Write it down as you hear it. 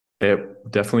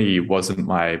It definitely wasn't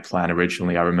my plan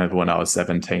originally. I remember when I was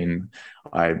 17,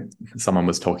 I someone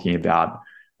was talking about,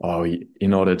 oh,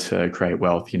 in order to create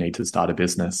wealth, you need to start a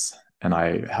business. And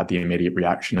I had the immediate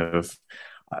reaction of,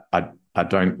 I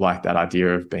don't like that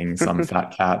idea of being some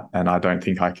fat cat, and I don't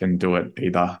think I can do it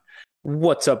either.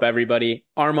 What's up, everybody?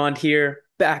 Armand here,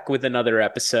 back with another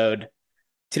episode.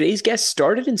 Today's guest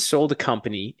started and sold a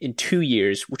company in 2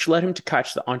 years, which led him to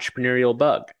catch the entrepreneurial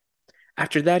bug.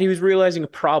 After that, he was realizing a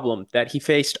problem that he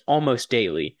faced almost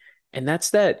daily, and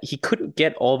that's that he couldn't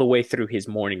get all the way through his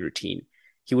morning routine.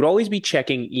 He would always be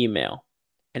checking email,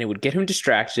 and it would get him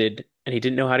distracted, and he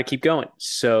didn't know how to keep going.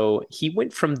 So he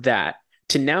went from that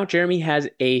to now Jeremy has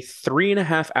a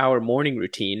 3.5 hour morning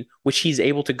routine, which he's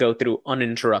able to go through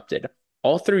uninterrupted,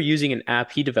 all through using an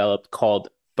app he developed called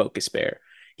Focus Bear.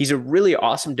 He's a really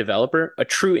awesome developer, a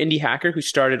true indie hacker who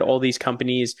started all these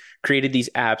companies, created these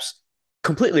apps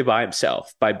completely by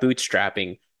himself, by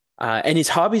bootstrapping. And his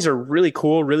hobbies are really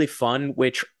cool, really fun,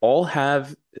 which all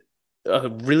have a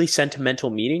really sentimental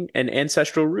meaning and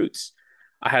ancestral roots.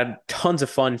 I had tons of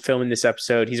fun filming this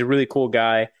episode. He's a really cool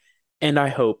guy. And I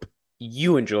hope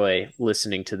you enjoy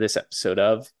listening to this episode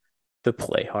of the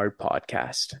Play Hard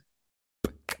Podcast.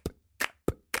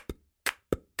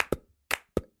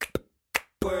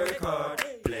 Work hard,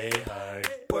 play hard,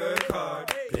 work hard,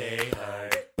 play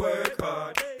hard, work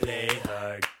hard, play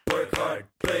hard, work hard,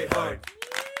 play hard.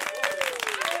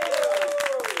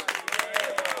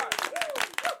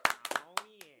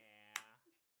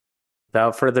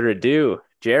 Without further ado,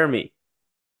 Jeremy,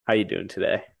 how you doing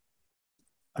today?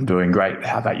 I'm doing great.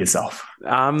 How about yourself?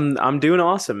 I'm doing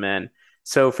awesome, man.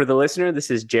 So for the listener,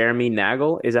 this is Jeremy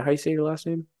Nagel. Is that how you say your last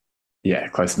name? Yeah,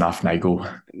 close enough, Nagel.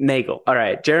 Nagel. All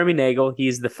right. Jeremy Nagel.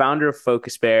 He's the founder of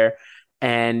Focus Bear,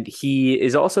 and he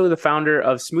is also the founder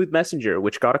of Smooth Messenger,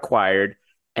 which got acquired,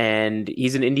 and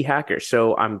he's an indie hacker.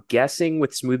 So I'm guessing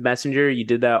with Smooth Messenger, you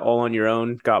did that all on your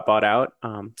own, got bought out,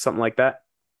 something like that.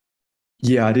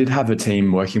 Yeah, I did have a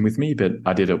team working with me, but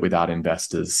I did it without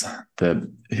investors.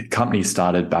 The company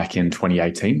started back in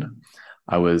 2018.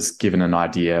 I was given an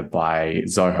idea by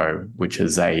Zoho, which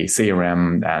is a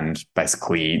CRM, and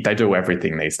basically they do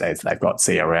everything these days. They've got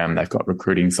CRM, they've got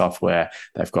recruiting software,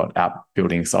 they've got app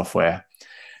building software.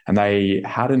 And they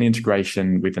had an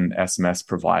integration with an SMS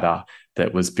provider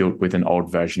that was built with an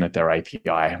old version of their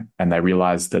API. And they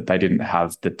realized that they didn't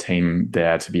have the team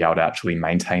there to be able to actually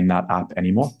maintain that app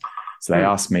anymore. So they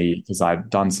asked me, because I'd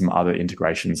done some other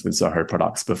integrations with Zoho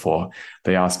products before,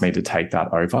 they asked me to take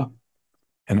that over.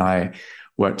 And I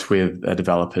worked with a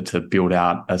developer to build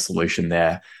out a solution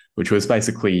there, which was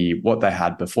basically what they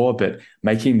had before, but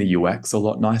making the UX a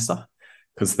lot nicer.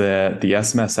 Because the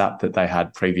SMS app that they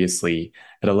had previously,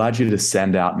 it allowed you to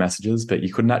send out messages, but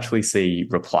you couldn't actually see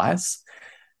replies.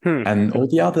 Hmm. And all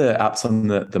the other apps on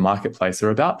the marketplace, there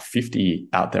are about 50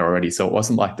 out there already. So it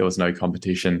wasn't like there was no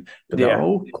competition, but they're Yeah.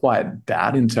 all quite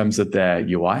bad in terms of their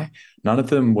UI. None of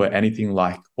them were anything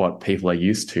like what people are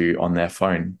used to on their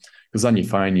phone. Because on your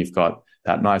phone, you've got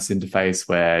that nice interface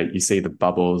where you see the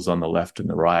bubbles on the left and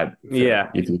the right for Yeah.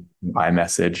 if you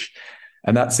iMessage.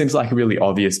 And that seems like a really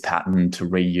obvious pattern to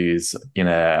reuse in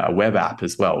a web app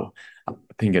as well. I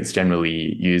think it's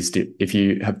generally used if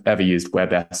you have ever used web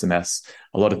SMS,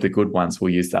 a lot of the good ones will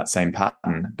use that same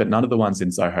pattern, but none of the ones in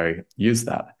Zoho use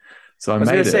that. So I I was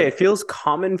gonna made say it. it feels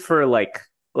common for like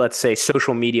let's say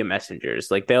social media messengers.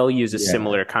 Like they'll use a Yeah.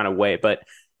 similar kind of way, but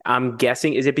I'm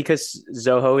guessing is it because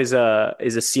Zoho is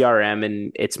a CRM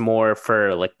and it's more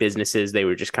for like businesses. They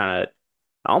were just kind of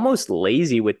almost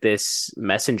lazy with this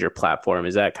messenger platform.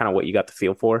 Is that kind of what you got the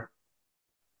feel for?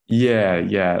 Yeah.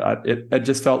 It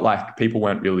just felt like people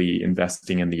weren't really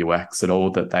investing in the UX at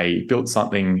all, that they built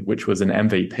something which was an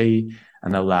MVP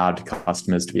and allowed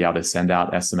customers to be able to send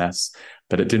out SMS,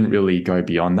 but it didn't really go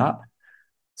beyond that.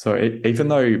 So even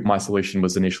though my solution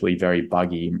was initially very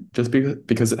buggy, just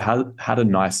because it had a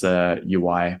nicer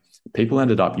UI, people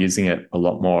ended up using it a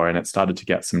lot more and it started to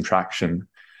get some traction.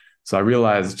 So I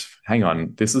realized, hang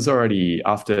on, this is already,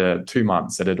 after 2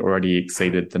 months, it had already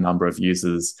exceeded the number of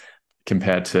users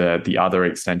compared to the other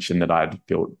extension that I'd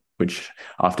built, which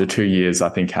after 2 years, I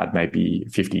think had maybe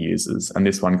 50 users. And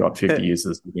this one got 50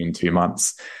 users within 2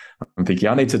 months. I'm thinking,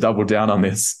 I need to double down on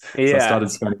this. So I Yeah. started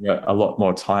spending a lot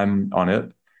more time on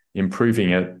it, improving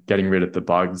it, getting rid of the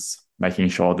bugs, making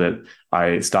sure that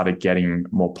I started getting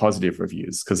more positive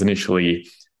reviews. Because initially,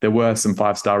 there were some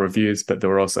 5-star reviews, but there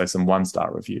were also some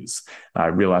 1-star reviews. I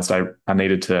realized I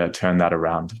needed to turn that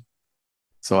around.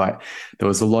 So there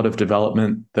was a lot of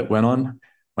development that went on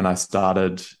when I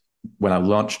started. When I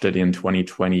launched it in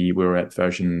 2020, we were at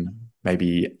version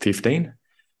maybe 15.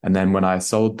 And then when I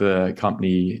sold the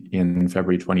company in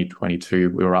February 2022,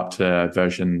 we were up to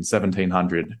version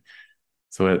 1700.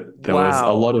 So there was a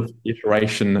lot Wow. of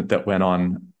iteration that went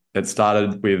on. It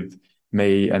started with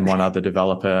me and one other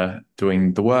developer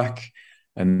doing the work.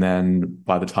 And then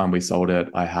by the time we sold it,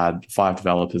 I had 5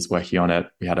 developers working on it.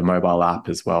 We had a mobile app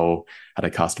as well, had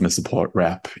a customer support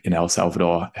rep in El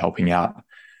Salvador helping out.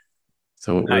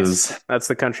 So it Nice. was That's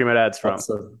the country my dad's from. lots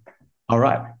of, all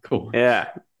right, cool. Yeah.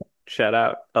 Shout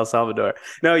out El Salvador.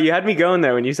 No, you had me going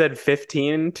there when you said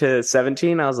 15 to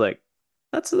 17. I was like,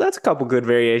 that's a couple good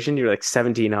variation. You're like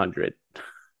 1700.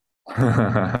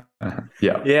 Yeah.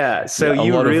 Yeah. So Yeah. A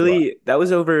you lot of work. really, that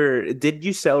was over, did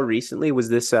you sell recently? Was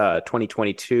this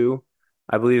 2022?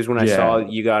 I believe is when I saw Yeah.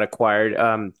 you got acquired.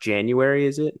 January,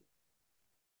 is it?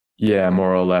 Yeah,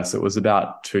 more or less. It was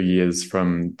about 2 years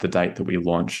from the date that we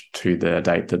launched to the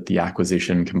date that the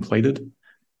acquisition completed.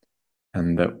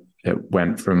 And that it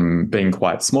went from being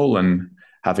quite small and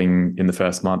having in the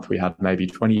first month, we had maybe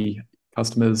 20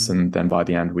 customers. And then by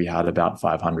the end, we had about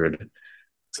 500.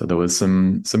 So there was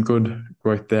some good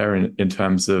growth there in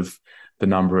terms of the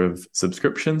number of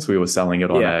subscriptions. We were selling it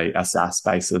on Yeah. a SaaS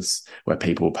basis where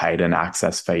people paid an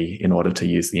access fee in order to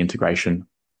use the integration.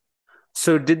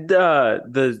 So did the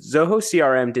Zoho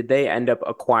CRM, did they end up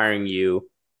acquiring you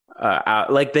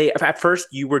out, like they at first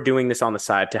you were doing this on the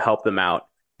side to help them out,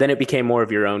 then it became more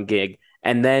of your own gig,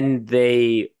 and then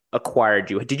they acquired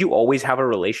you. Did you always have a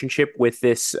relationship with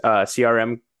this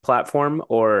CRM platform,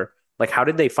 or like how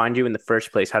did they find you in the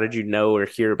first place? How did you know or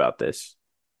hear about this?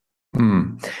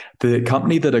 Hmm. The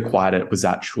company that acquired it was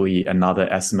actually another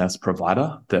SMS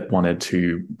provider that wanted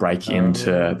to break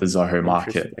into Oh, the Zoho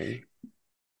market. interesting.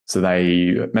 So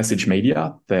they Message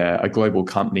Media, they're a global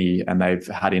company and they've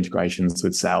had integrations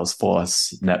with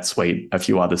Salesforce, NetSuite, a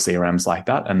few other CRMs like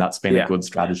that. And that's been a Yeah. good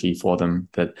strategy for them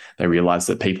that they realize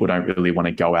that people don't really want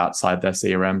to go outside their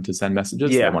CRM to send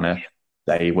messages. They Yeah. want to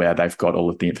stay where they've got all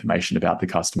of the information about the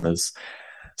customers.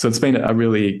 So it's been a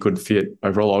really good fit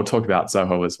overall. I'll talk about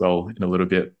Zoho as well in a little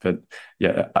bit, but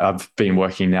yeah, I've been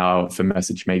working now for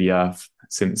Message Media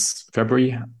since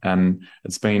February, and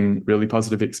it's been really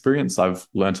positive experience. I've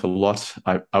learned a lot.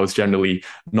 I was generally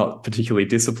not particularly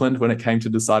disciplined when it came to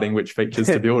deciding which features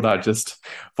to build. I just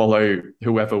follow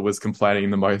whoever was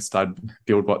complaining the most. I'd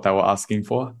build what they were asking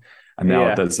for. And now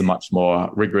Yeah. there's a much more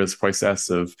rigorous process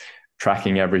of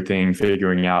tracking everything,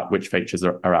 figuring out which features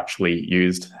are actually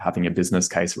used, having a business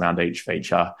case around each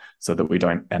feature so that we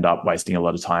don't end up wasting a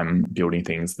lot of time building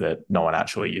things that no one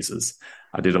actually uses.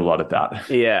 I did a lot of that.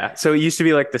 Yeah. So it used to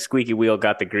be like the squeaky wheel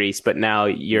got the grease, but now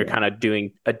you're Yeah. kind of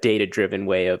doing a data-driven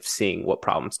way of seeing what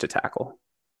problems to tackle.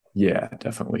 Yeah,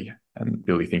 definitely. And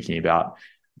really thinking about,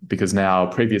 because now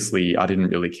previously I didn't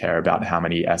really care about how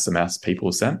many SMS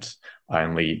people sent. I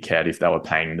only cared if they were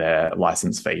paying their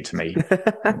license fee to me.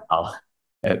 Uh,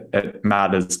 it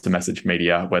matters to Message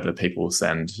Media whether people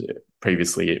send.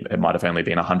 Previously, it might have only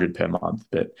been 100 per month,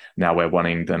 but now we're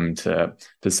wanting them to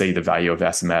see the value of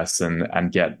SMS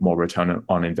and get more return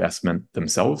on investment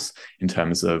themselves in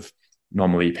terms of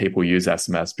normally people use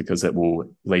SMS because it will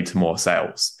lead to more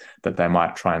sales, that they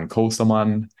might try and call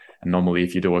someone. And normally,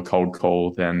 if you do a cold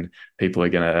call, then people are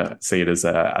going to see it as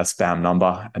a spam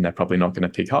number and they're probably not going to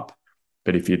pick up.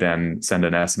 But if you then send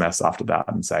an SMS after that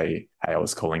and say, hey, I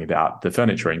was calling about the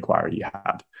furniture inquiry you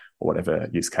had, or whatever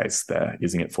use case they're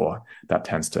using it for, that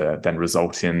tends to then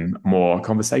result in more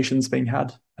conversations being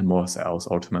had and more sales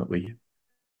ultimately.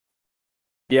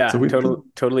 So Yeah, we've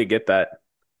totally get that.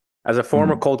 As a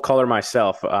former mm. cold caller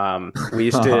myself, we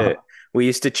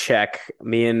used to check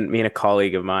me and a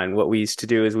colleague of mine. What we used to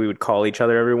do is we would call each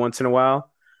other every once in a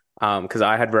while, because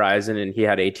I had Verizon and he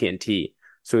had AT&T.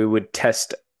 So we would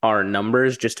test our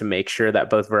numbers just to make sure that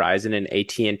both Verizon and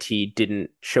AT&T didn't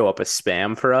show up as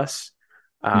spam for us.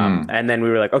 Mm. And then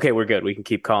we were like, okay, we're good. We can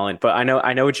keep calling. But I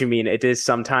know what you mean. It is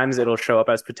sometimes it'll show up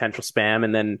as potential spam,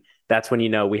 and then that's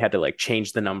when we had to like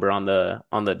change the number on the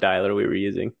dialer we were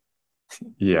using.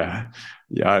 Yeah.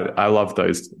 Yeah. I love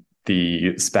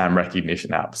the spam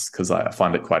recognition apps because I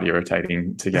find it quite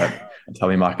irritating to get a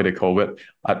telemarketer call. But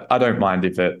I don't mind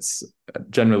if it's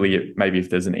generally, maybe if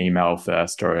there's an email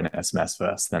first or an SMS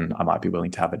first, then I might be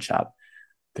willing to have a chat.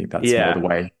 I think that's more the Yeah.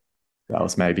 way that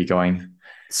was maybe going.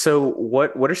 So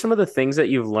what are some of the things that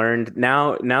you've learned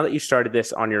now that you started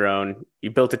this on your own,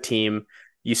 you built a team,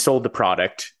 you sold the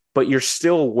product, but you're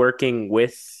still working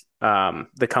with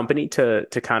the company to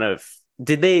kind of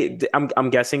did they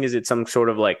I'm guessing is it some sort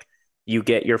of like you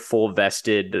get your full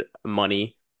vested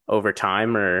money over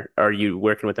time, or are you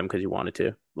working with them because you wanted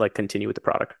to like continue with the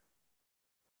product?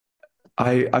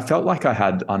 I felt like I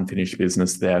had unfinished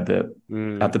business there that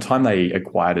Mm, at the time they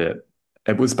acquired it,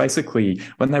 it was basically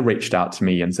when they reached out to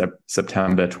me in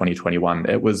September 2021,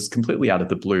 it was completely out of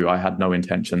the blue. I had no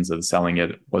intentions of selling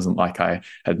it. It wasn't like I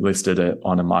had listed it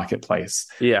on a marketplace.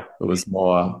 Yeah. It was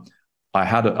more, I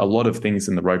had a lot of things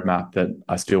in the roadmap that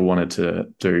I still wanted to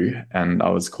do, and I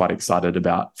was quite excited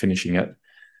about finishing it.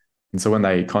 And so when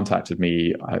they contacted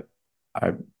me,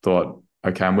 I thought,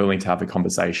 okay, I'm willing to have a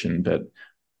conversation, but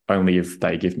only if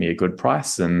they give me a good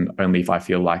price and only if I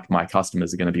feel like my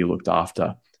customers are going to be looked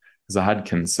after. Because I had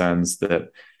concerns that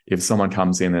if someone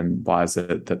comes in and buys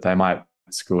it, that they might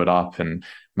screw it up and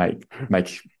make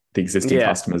the existing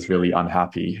customers really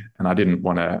unhappy. And I didn't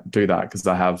want to do that because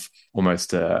I have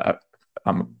almost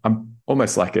I'm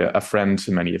almost like a friend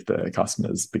to many of the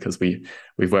customers because we've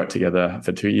worked together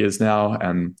for 2 years now,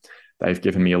 and they've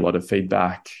given me a lot of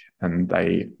feedback, and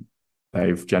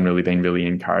they've generally been really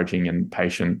encouraging and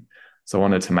patient. So I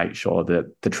wanted to make sure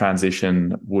that the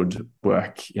transition would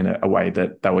work in a way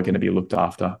that they were going to be looked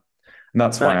after. And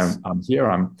that's Nice. why I'm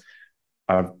here.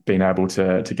 I've been able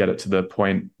to get it to the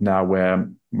point now where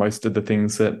most of the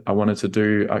things that I wanted to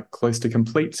do are close to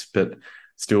complete, but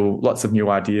still lots of new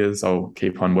ideas. I'll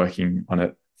keep on working on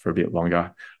it for a bit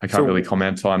longer. I can't really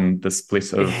comment on the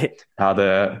split of how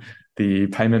the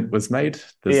payment was made.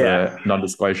 There's a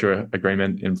non-disclosure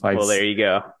agreement in place. Well, there you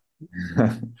go.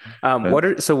 What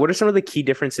are some of the key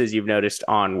differences you've noticed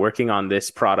on working on this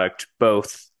product,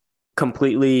 both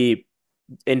completely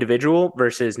individual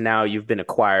versus now you've been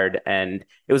acquired and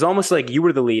it was almost like you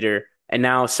were the leader and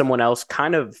now someone else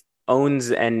kind of owns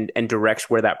and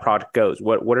directs where that product goes?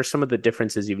 What are some of the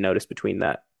differences you've noticed between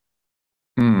that?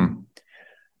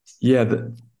 Yeah,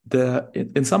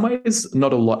 in some ways,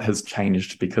 not a lot has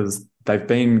changed because they've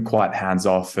been quite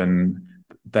hands-off and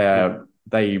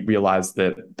they realize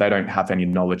that they don't have any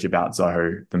knowledge about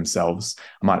Zoho themselves.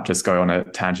 I might just go on a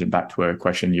tangent back to a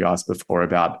question you asked before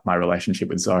about my relationship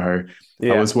with Zoho.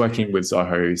 I was working with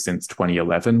Zoho since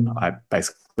 2011. I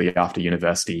basically, after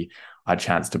university, I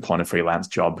chanced upon a freelance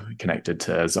job connected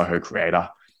to Zoho Creator,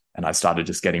 and I started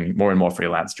just getting more and more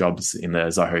freelance jobs in the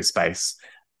Zoho space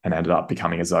and ended up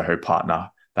becoming a Zoho partner.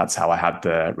 That's how I had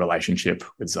the relationship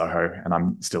with Zoho, and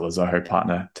I'm still a Zoho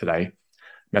partner today.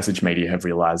 Message Media have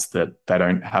realized that they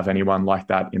don't have anyone like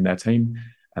that in their team,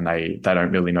 and they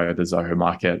don't really know the Zoho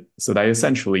market. So they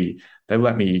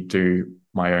let me do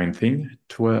my own thing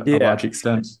to a large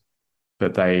extent,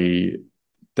 but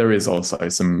there is also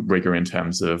some rigor in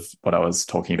terms of what I was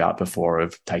talking about before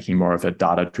of taking more of a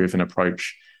data-driven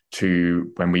approach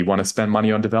to when we want to spend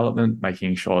money on development,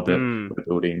 making sure that we're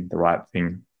building the right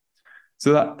thing.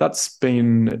 So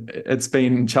it's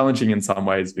been challenging in some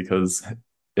ways because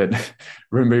it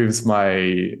removes my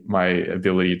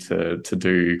ability to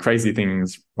do crazy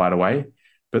things right away,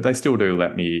 but they still do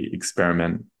let me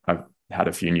experiment. I've had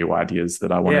a few new ideas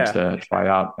that I wanted to try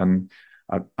out, and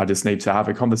I just need to have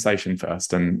a conversation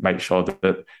first and make sure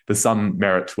that there's some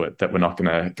merit to it, that we're not going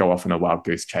to go off on a wild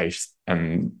goose chase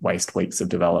and waste weeks of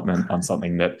development on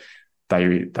something that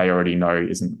they already know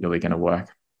isn't really going to work.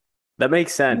 That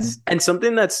makes sense. And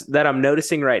something that I'm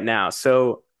noticing right now.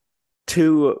 So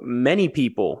to many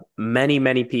people,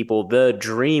 many people, the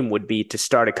dream would be to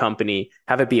start a company,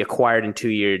 have it be acquired in 2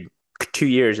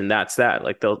 years, and that's that.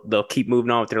 Like they'll keep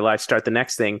moving on with their life, start the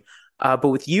next thing. But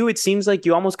with you, it seems like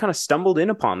you almost kind of stumbled in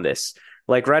upon this.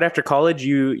 Like right after college,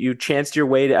 you chanced your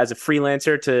way as a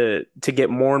freelancer to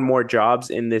get more and more jobs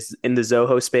in the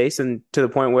Zoho space, and to the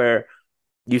point where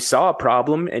you saw a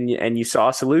problem and you saw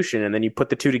a solution, and then you put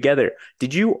the two together.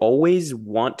 Did you always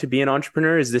want to be an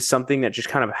entrepreneur? Is this something that just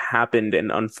kind of happened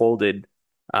and unfolded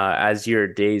as your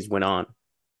days went on?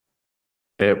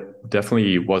 It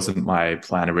definitely wasn't my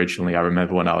plan originally. I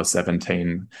remember when I was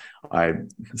 17,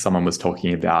 someone was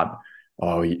talking about,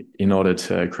 in order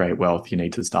to create wealth, you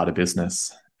need to start a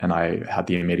business. And I had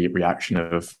the immediate reaction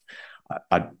of,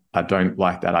 I don't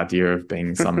like that idea of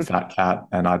being some fat cat,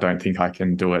 and I don't think I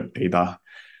can do it either.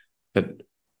 But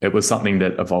it was something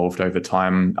that evolved over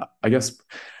time. I guess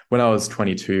when I was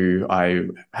 22, I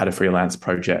had a freelance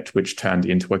project which turned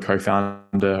into a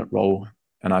co-founder role.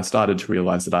 And I started to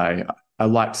realize that I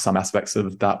liked some aspects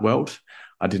of that world.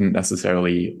 I didn't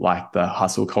necessarily like the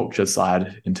hustle culture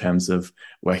side in terms of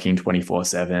working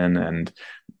 24/7 and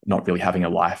not really having a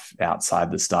life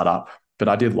outside the startup. But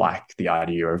I did like the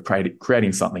idea of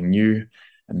creating something new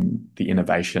and the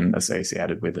innovation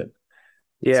associated with it.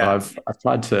 Yeah. So I've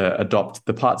tried to adopt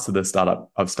the parts of the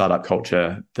startup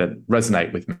culture that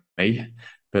resonate with me,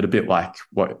 but a bit like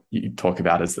what you talk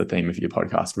about as the theme of your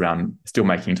podcast around still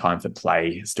making time for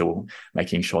play, still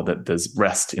making sure that there's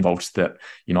rest involved, that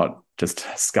you're not just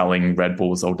sculling Red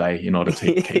Bulls all day in order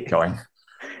to keep going.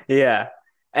 Yeah.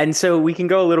 And so we can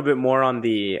go a little bit more on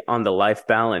the life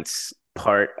balance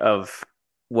part of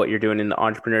what you're doing in the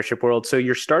entrepreneurship world. So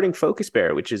you're starting Focus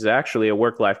Bear, which is actually a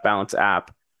work-life balance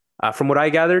app. From what I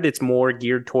gathered, it's more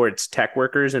geared towards tech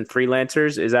workers and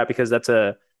freelancers. Is that because that's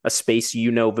a space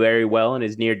you know very well and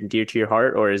is near and dear to your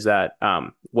heart, or is that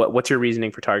what's your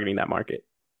reasoning for targeting that market?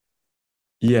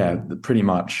 Yeah, pretty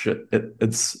much.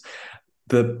 It's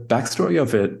the backstory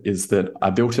of it is that I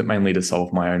built it mainly to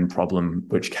solve my own problem,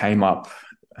 which came up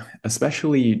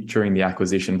especially during the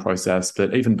acquisition process,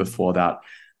 but even before that,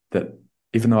 that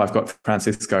even though I've got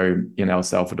Francisco in El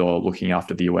Salvador looking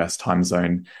after the US time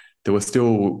zone, there were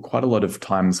still quite a lot of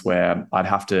times where I'd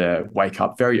have to wake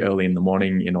up very early in the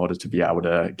morning in order to be able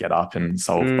to get up and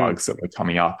solve Mm, bugs that were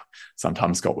coming up.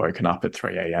 Sometimes got woken up at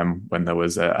 3 a.m. when there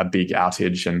was a big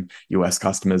outage and US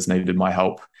customers needed my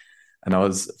help. And I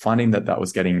was finding that that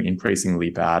was getting increasingly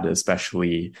bad,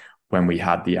 especially when we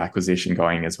had the acquisition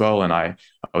going as well. And I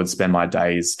would spend my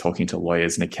days talking to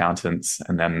lawyers and accountants,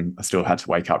 and then I still had to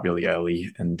wake up really early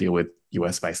and deal with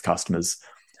US based customers.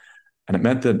 And it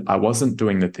meant that I wasn't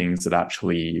doing the things that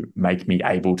actually make me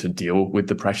able to deal with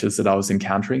the pressures that I was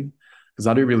encountering. Because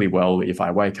I do really well if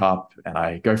I wake up and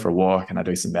I go for a walk and I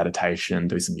do some meditation,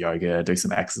 do some yoga, do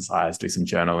some exercise, do some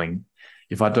journaling.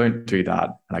 If I don't do that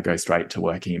and I go straight to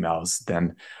work emails,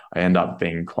 then I end up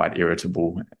being quite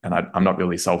irritable and I'm not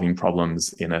really solving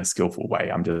problems in a skillful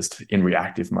way. I'm just in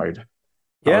reactive mode.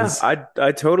 I yeah, was,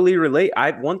 I totally relate.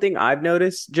 I one thing I've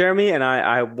noticed, Jeremy, and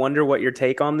I wonder what your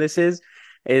take on this is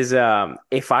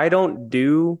if I don't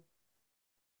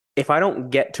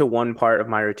get to one part of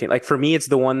my routine, like for me, it's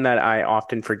the one that I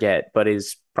often forget, but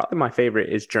is probably my favorite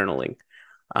is journaling.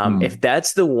 If mm,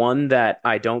 that's the one that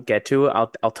I don't get to,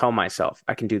 I'll tell myself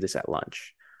I can do this at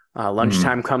lunch.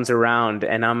 Lunchtime mm, comes around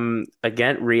and I'm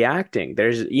again reacting.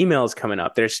 There's emails coming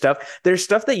up. There's stuff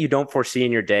that you don't foresee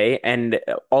in your day, and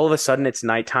all of a sudden it's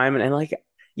nighttime, and like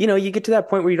you get to that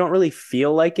point where you don't really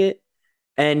feel like it,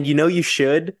 and you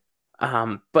should.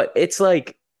 But it's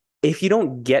like if you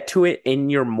don't get to it in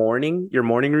your morning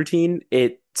routine,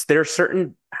 there are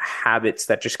certain habits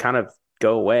that just kind of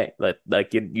go away.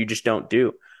 Like you just don't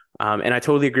do. And I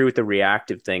totally agree with the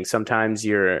reactive thing. Sometimes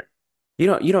you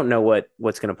don't know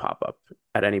what's going to pop up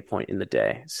at any point in the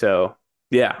day. So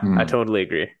yeah, I mm. totally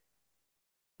agree.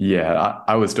 Yeah,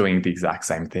 I was doing the exact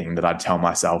same thing that I'd tell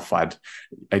myself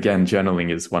again,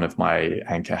 journaling is one of my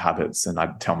anchor habits, and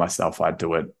I'd tell myself I'd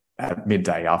do it at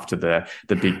midday after the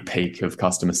big peak of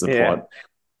customer Yeah. support.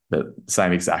 The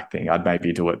same exact thing. I'd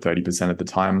maybe do it 30% of the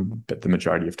time, but the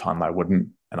majority of time I wouldn't.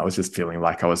 And I was just feeling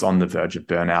like I was on the verge of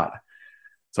burnout.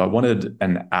 So I wanted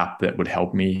an app that would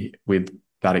help me with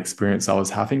that experience I was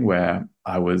having where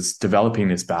I was developing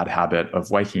this bad habit of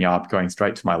waking up, going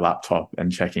straight to my laptop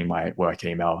and checking my work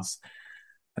emails.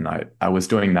 And I was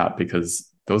doing that because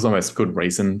there was almost good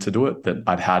reason to do it, that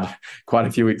I'd had quite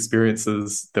a few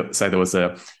experiences that say there was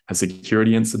a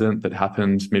security incident that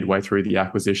happened midway through the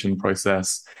acquisition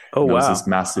process. Oh And there was this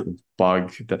wow. massive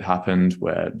bug that happened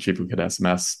where duplicate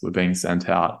SMS were being sent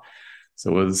out.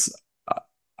 So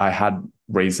I had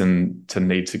reason to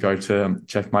need to go to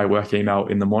check my work email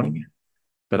in the morning,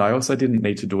 but I also didn't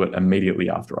need to do it immediately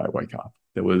after I woke up.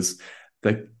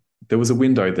 The, there was a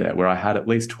window there where I had at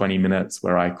least 20 minutes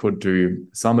where I could do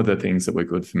some of the things that were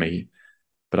good for me,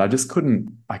 but I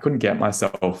couldn't get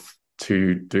myself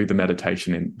to do the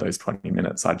meditation in those 20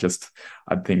 minutes. I'd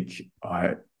think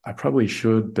I probably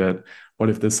should, but what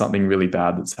if there's something really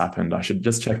bad that's happened? I should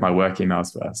just check my work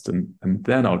emails first and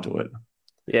then I'll do it.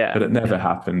 Yeah. But it never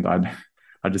happened.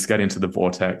 I'd just get into the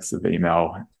vortex of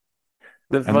email.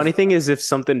 The And funny thing is, if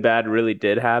something bad really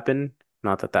did happen,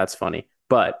 not that that's funny,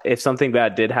 but if something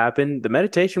bad did happen, the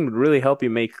meditation would really help you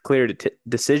make clear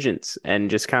decisions and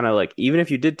just kind of like, even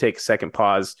if you did take a second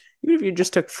pause, even if you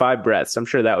just took 5 breaths, I'm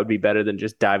sure that would be better than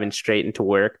just diving straight into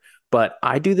work. But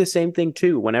I do the same thing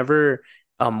too. Whenever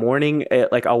a morning,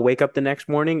 like I'll wake up the next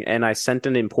morning and I sent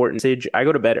an important message, I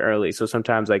go to bed early. So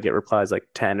sometimes I get replies like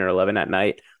 10 or 11 at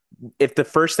night. If the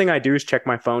first thing I do is check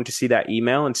my phone to see that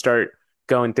email and start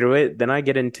going through it, then I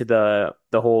get into the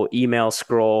whole email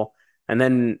scroll, and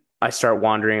then I start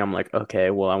wandering. I'm like, okay,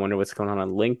 well, I wonder what's going on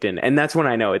LinkedIn, and that's when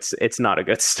I know it's not a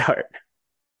good start.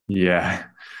 yeah,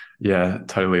 yeah,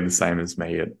 totally the same as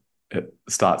me. It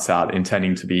starts out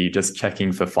intending to be just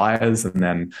checking for fires, and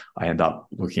then I end up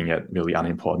looking at really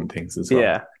unimportant things as well.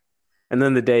 Yeah, and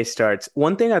then the day starts.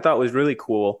 One thing I thought was really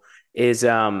cool is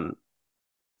how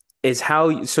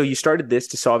so you started this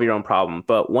to solve your own problem,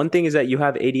 but one thing is that you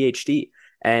have ADHD.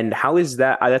 And how is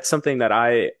that? That's something that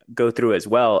I go through as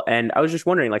well. And I was just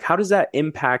wondering, like, how does that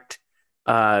impact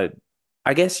uh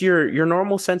I guess your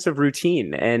normal sense of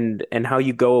routine and how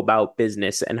you go about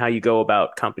business and how you go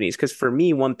about companies. Because for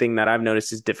me, one thing that I've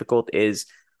noticed is difficult is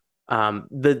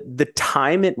the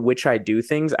time at which I do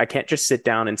things. I can't just sit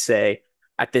down and say,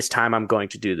 at this time I'm going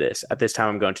to do this, at this time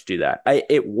I'm going to do that.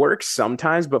 It works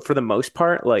sometimes, but for the most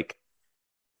part, like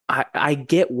I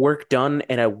get work done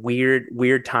at a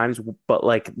weird times, but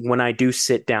like when I do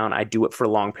sit down, I do it for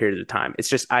long periods of time. It's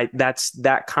just that's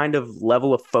that kind of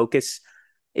level of focus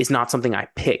is not something I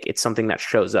pick. It's something that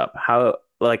shows up. How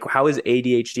has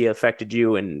ADHD affected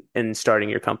you in starting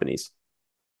your companies?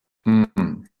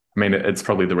 Mm. I mean, it's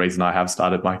probably the reason I have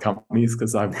started my companies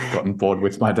because I've gotten bored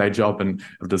with my day job and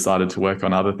have decided to work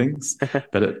on other things.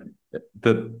 But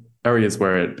the areas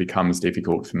where it becomes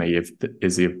difficult for me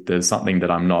is if there's something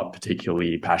that I'm not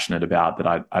particularly passionate about,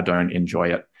 that I don't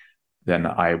enjoy it, then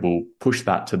I will push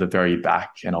that to the very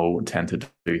back and I'll tend to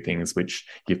do things which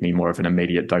give me more of an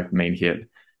immediate dopamine hit.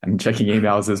 And checking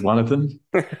emails is one of them.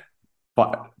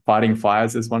 Fighting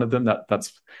fires is one of them.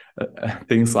 That's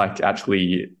things like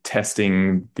actually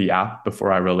testing the app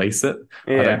before I release it.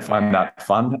 I Yeah. don't find that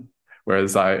fun.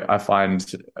 Whereas I find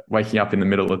waking up in the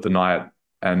middle of the night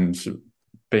and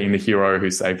being the hero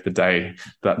who saved the day,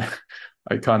 that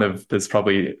there's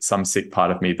probably some sick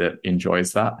part of me that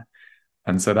enjoys that.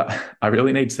 And so that I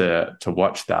really need to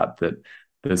watch that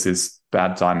there's this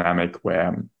bad dynamic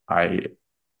where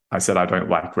I said I don't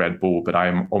like Red Bull, but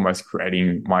I'm almost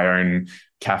creating my own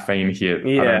caffeine hit.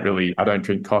 Yeah. I don't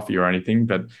drink coffee or anything,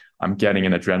 but I'm getting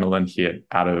an adrenaline hit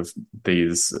out of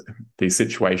these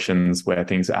situations where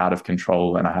things are out of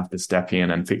control and I have to step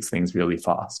in and fix things really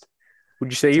fast.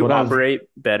 Would you say So you operate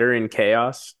better in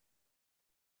chaos?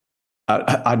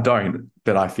 I don't,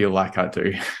 but I feel like I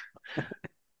do.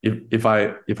 If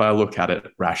I look at it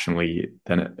rationally,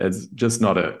 then it's just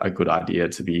not a good idea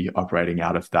to be operating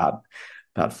out of that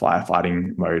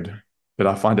firefighting mode. But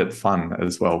I find it fun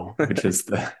as well, which is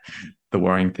the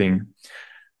worrying thing.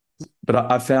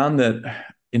 But I found that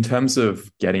in terms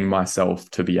of getting myself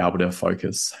to be able to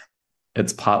focus,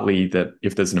 it's partly that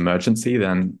if there's an emergency,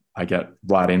 then I get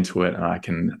right into it and I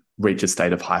can reach a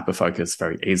state of hyperfocus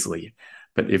very easily.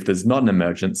 But if there's not an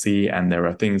emergency and there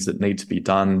are things that need to be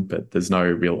done, but there's no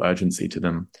real urgency to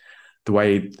them, the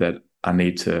way that I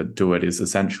need to do it is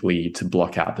essentially to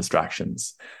block out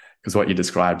distractions. Because what you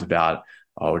described about,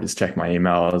 I'll just check my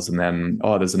emails and then,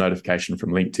 there's a notification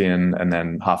from LinkedIn. And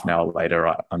then half an hour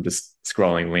later, I'm just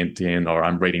scrolling LinkedIn or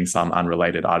I'm reading some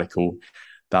unrelated article.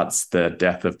 That's the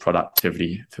death of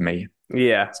productivity for me.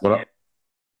 Yeah. So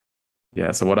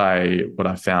what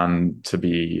I found to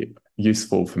be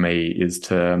useful for me is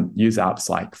to use apps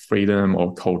like Freedom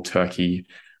or Cold Turkey,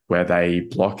 where they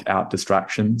block out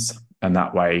distractions. And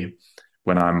that way,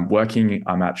 when I'm working,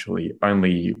 I'm actually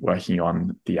only working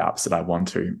on the apps that I want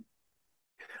to.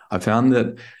 I found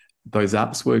that those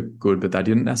apps were good, but they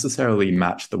didn't necessarily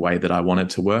match the way that I wanted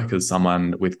to work as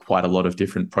someone with quite a lot of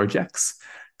different projects.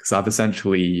 Because I've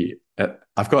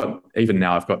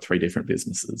got 3 different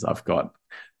businesses. I've got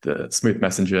the Smooth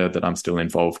Messenger that I'm still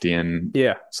involved in,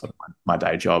 Yeah. sort of my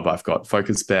day job. I've got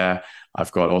Focus Bear.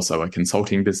 I've got also a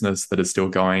consulting business that is still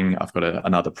going. I've got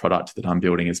another product that I'm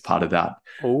building as part of that.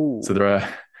 Oh. So there are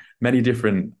many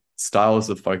different styles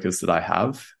of focus that I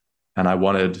have, and I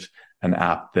wanted an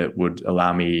app that would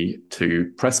allow me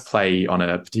to press play on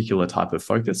a particular type of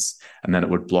focus, and then it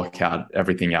would block out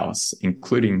everything else,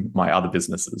 including my other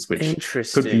businesses, which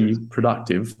could be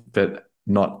productive, but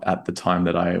not at the time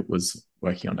that I was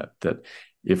working on it. That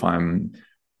if I'm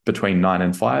between 9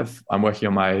 and 5, I'm working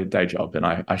on my day job and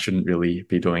I shouldn't really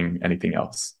be doing anything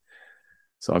else.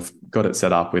 So I've got it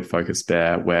set up with Focus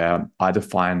Bear where I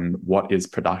define what is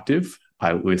productive.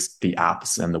 I list the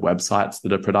apps and the websites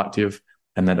that are productive,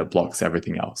 and then it blocks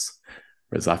everything else.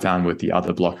 Whereas I found with the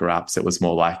other blocker apps, it was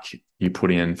more like you put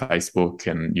in Facebook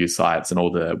and news sites and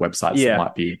all the websites that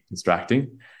might be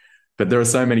distracting. But there are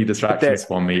so many distractions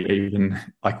for me. Even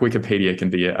like Wikipedia can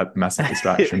be a massive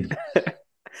distraction.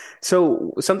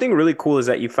 So something really cool is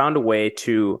that you found a way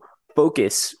to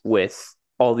focus with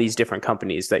all these different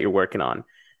companies that you're working on.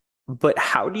 But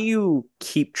how do you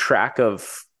keep track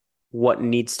of what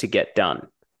needs to get done?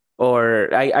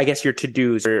 Or I guess your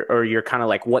to-dos or your kind of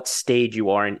like what stage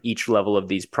you are in each level of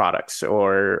these products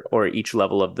or each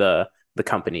level of the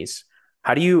companies.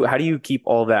 How do you keep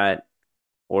all that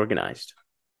organized?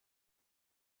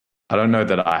 I don't know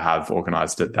that I have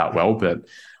organized it that well, but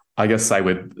I guess say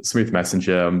with Smooth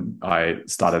Messenger, I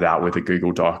started out with a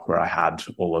Google Doc where I had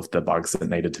all of the bugs that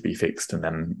needed to be fixed, and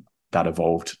then that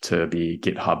evolved to be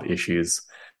GitHub issues.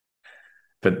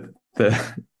 But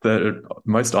The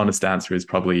most honest answer is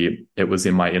probably it was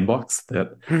in my inbox,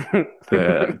 that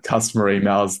the customer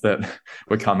emails that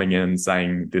were coming in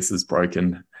saying this is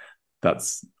broken.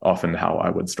 That's often how I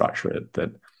would structure it.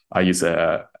 That I use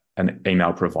an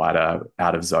email provider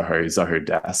out of Zoho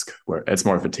Desk, where it's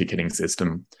more of a ticketing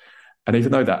system. And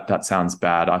even though that sounds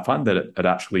bad, I find that it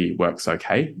actually works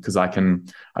okay, because I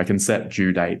can set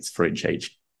due dates for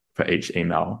each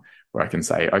email, where I can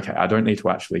say, okay, I don't need to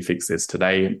actually fix this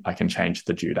today. I can change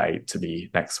the due date to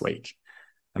be next week.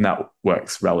 And that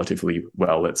works relatively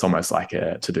well. It's almost like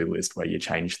a to-do list where you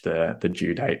change the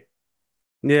due date.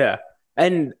 Yeah.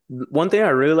 And one thing I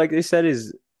really like they said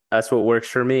is that's what works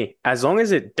for me. As long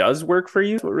as it does work for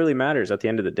you, what really matters at the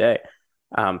end of the day.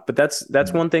 But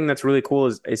that's one thing that's really cool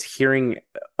is hearing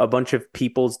a bunch of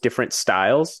people's different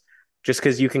styles, just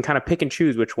because you can kind of pick and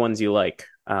choose which ones you like.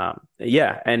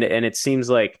 Yeah, and it seems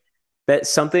like that's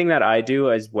something that I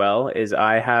do as well. Is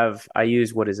I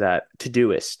use, what is that,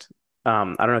 Todoist. I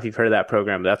don't know if you've heard of that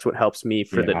program. But that's what helps me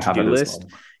for the to-do list.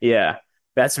 Well. Yeah,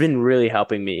 that's been really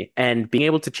helping me, and being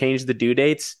able to change the due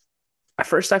dates. At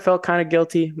first, I felt kind of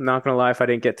guilty. I'm not going to lie if I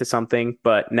didn't get to something.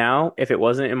 But now, if it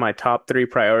wasn't in my top 3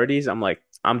 priorities, I'm like,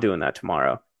 I'm doing that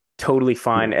tomorrow. Totally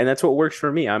fine. And that's what works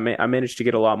for me. I managed to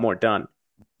get a lot more done.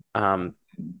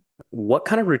 What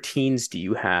kind of routines do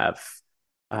you have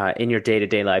in your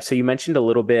day-to-day life? So you mentioned a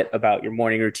little bit about your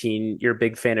morning routine. You're a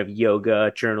big fan of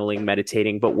yoga, journaling,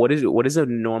 meditating. But what does a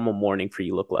normal morning for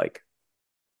you look like?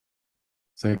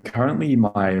 So currently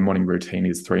my morning routine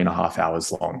is 3.5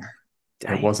 hours long.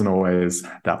 Dang. It wasn't always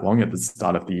that long at the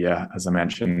start of the year. As I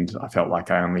mentioned, I felt like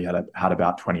I only had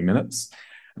about 20 minutes.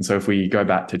 And so if we go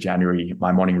back to January,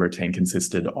 my morning routine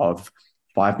consisted of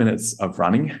 5 minutes of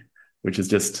running, which is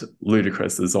just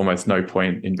ludicrous. There's almost no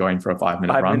point in going for a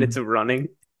 5-minute run. 5 minutes of running?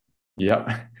 Yep.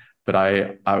 But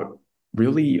I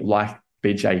really like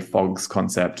BJ Fogg's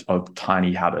concept of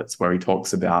tiny habits, where he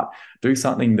talks about do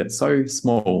something that's so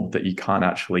small that you can't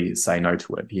actually say no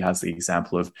to it. He has the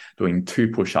example of doing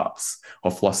 2 push-ups or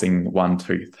flossing 1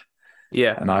 tooth.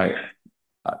 Yeah. And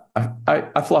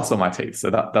I floss on my teeth,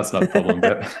 so that's not a problem.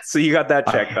 But so you got that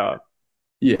checked off.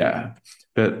 Yeah.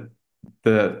 But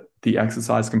the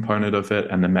exercise component of it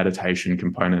and the meditation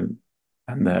component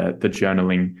and the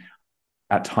journaling,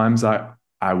 at times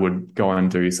I would go and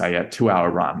do, say, a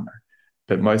 2-hour run.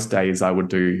 But most days I would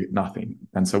do nothing.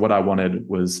 And so what I wanted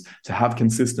was to have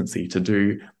consistency, to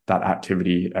do that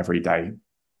activity every day.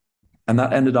 And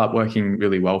that ended up working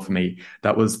really well for me.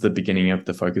 That was the beginning of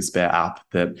the Focus Bear app,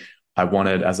 that I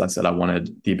wanted, as I said, I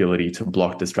wanted the ability to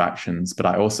block distractions, but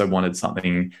I also wanted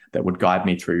something that would guide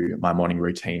me through my morning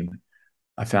routine.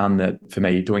 I found that for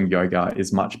me, doing yoga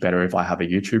is much better if I have a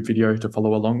YouTube video to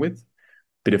follow along with.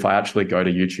 But if I actually go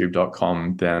to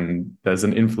youtube.com, then there's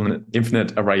an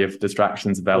infinite array of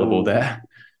distractions available there.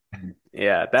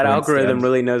 Yeah, that algorithm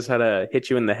really knows how to hit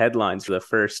you in the headlines for the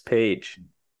first page.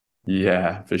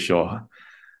 Yeah, for sure.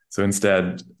 So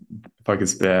instead,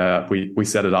 Focus Bear, we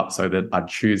set it up so that I'd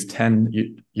choose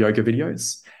 10 yoga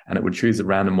videos, and it would choose a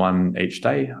random one each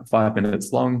day, 5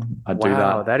 minutes long. I'd do that.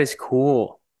 Wow, that is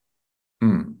cool.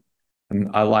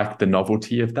 And I like the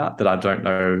novelty of that I don't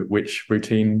know which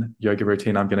yoga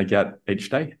routine I'm going to get each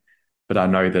day, but I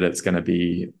know that it's going to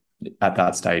be, at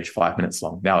that stage, 5 minutes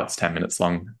long. Now it's 10 minutes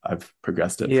long. I've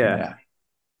progressed it from there.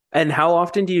 And how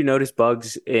often do you notice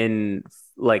bugs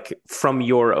from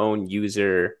your own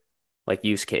user,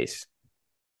 use case?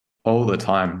 All the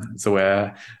time. So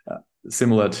we're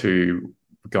similar to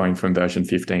going from version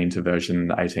 15 to version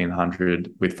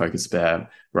 1800 with Focus Bear.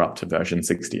 We're up to version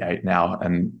 68 now,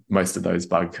 and most of those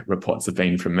bug reports have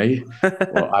been from me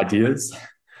or ideas.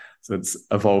 So it's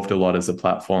evolved a lot as a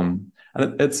platform,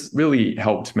 and it's really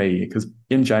helped me, because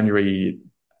in January,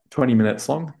 20 minutes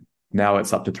long, now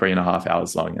it's up to 3.5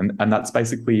 hours long. And that's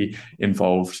basically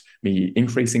involved me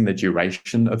increasing the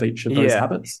duration of each of those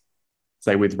habits.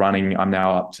 Say with running, I'm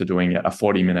now up to doing a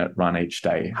 40-minute run each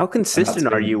day. How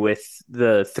consistent are you with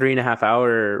the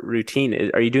 3.5-hour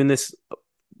routine? Are you doing this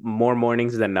more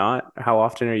mornings than not? How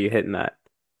often are you hitting that?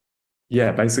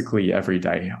 Yeah, basically every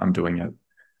day I'm doing it.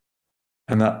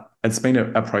 And that it's been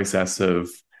a process of,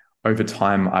 over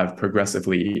time, I've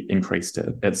progressively increased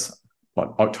it. It's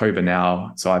October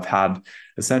now. So I've had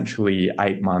essentially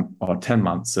 8 months or 10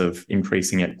 months of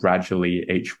increasing it gradually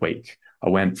each week. I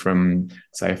went from,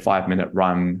 say, a 5-minute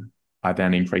run. I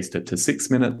then increased it to 6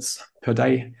 minutes per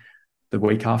day the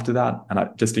week after that. And I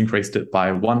just increased it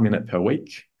by 1 minute per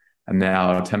week. And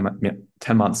now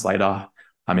 10 months later,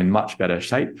 I'm in much better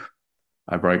shape.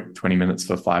 I broke 20 minutes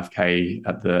for 5K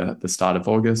at the start of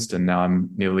August, and now I'm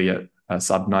nearly at a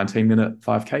sub 19-minute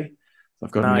 5K. So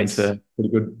I've gotten into pretty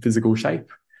good physical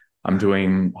shape. I'm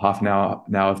doing half an hour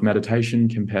now of meditation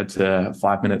compared to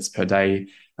 5 minutes per day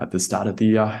at the start of the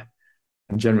year.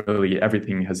 And generally,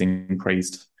 everything has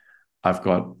increased. I've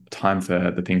got time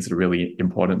for the things that are really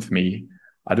important for me.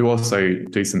 I do also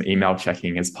do some email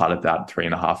checking as part of that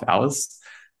 3.5 hours,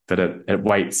 but it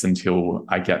waits until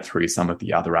I get through some of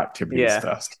the other activities Yeah.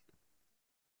 first.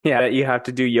 Yeah, you have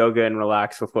to do yoga and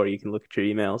relax before you can look at your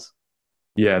emails.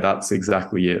 Yeah, that's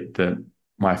exactly it.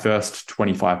 My first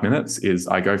 25 minutes is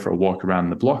I go for a walk around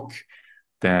the block.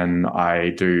 Then I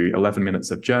do 11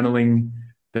 minutes of journaling.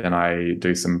 Then I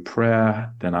do some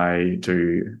prayer. Then I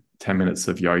do 10 minutes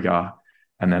of yoga.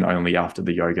 And then only after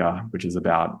the yoga, which is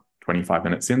about 25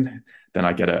 minutes in, then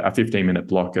I get a 15-minute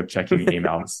block of checking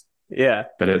emails. Yeah.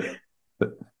 But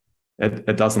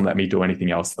it doesn't let me do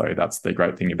anything else, though. That's the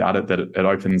great thing about it, that it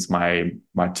opens my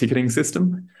ticketing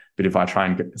system. But if I try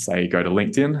and go to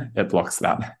LinkedIn, it blocks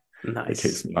that. It Nice.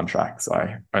 keeps me on track. So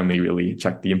I only really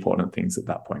check the important things at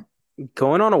that point.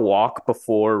 Going on a walk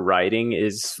before writing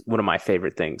is one of my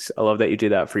favorite things. I love that you do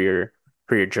that for your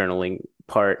journaling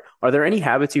part. Are there any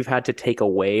habits you've had to take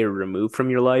away or remove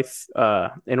from your life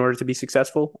in order to be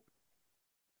successful?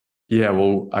 Yeah,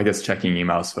 well, I guess checking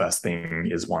emails first thing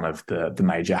is one of the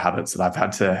major habits that I've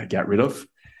had to get rid of.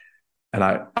 And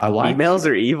I like, Emails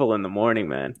are evil in the morning,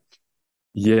 man.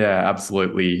 yeah,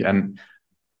 absolutely. And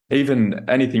even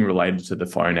anything related to the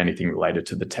phone, anything related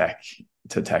to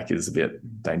tech is a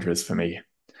bit dangerous for me.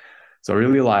 So I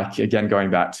really like, again, going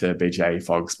back to BJ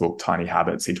Fogg's book, Tiny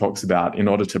Habits, he talks about in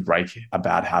order to break a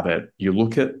bad habit, you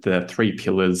look at the 3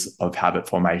 pillars of habit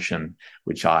formation,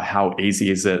 which are how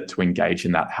easy is it to engage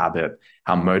in that habit?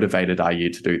 How motivated are you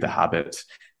to do the habit?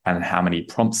 And how many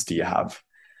prompts do you have?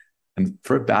 And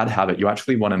for a bad habit, you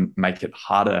actually want to make it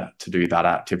harder to do that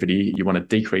activity. You want to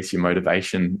decrease your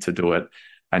motivation to do it,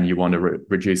 and you want to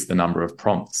reduce the number of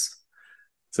prompts.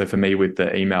 So for me, with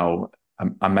the email,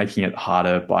 I'm making it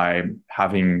harder by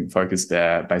having Focus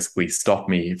Bear basically stop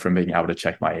me from being able to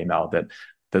check my email. That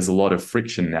there's a lot of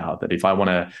friction now that if I want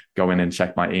to go in and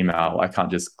check my email, I can't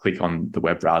just click on the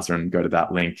web browser and go to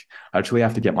that link. I actually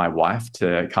have to get my wife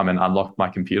to come and unlock my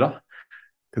computer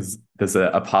because there's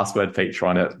a password feature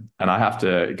on it. And I have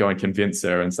to go and convince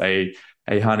her and say,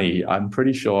 hey, honey, I'm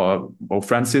pretty sure, well,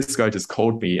 Francisco just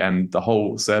called me and the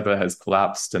whole server has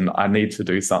collapsed and I need to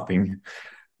do something.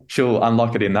 She'll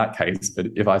unlock it in that case. But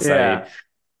if I say,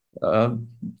 Yeah.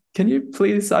 can you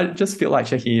please, I just feel like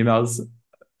checking emails,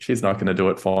 she's not going to do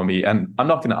it for me. And I'm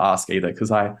not going to ask either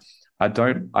because I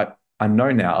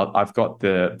know now I've got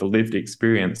the lived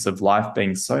experience of life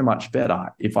being so much better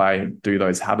if I do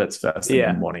those habits first thing in the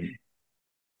Yeah. morning.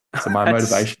 So my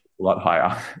That's motivation is a lot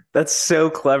higher. that's so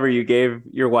clever. You gave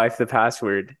your wife the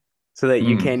password so that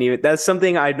you Mm, can't even. That's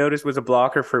something I noticed was a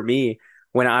blocker for me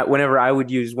whenever I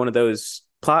would use one of those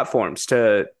platforms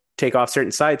to take off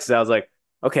certain sites. I was like,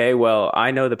 okay, well,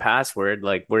 I know the password.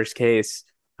 Like worst case,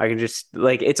 I can just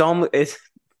like it's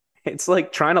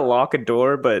like trying to lock a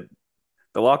door, but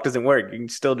the lock doesn't work. You can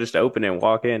still just open it and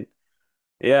walk in.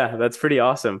 Yeah, that's pretty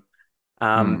awesome.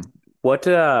 Um, mm. what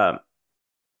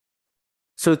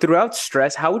so throughout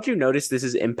stress, how would you notice this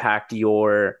is impact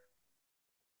your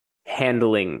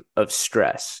handling of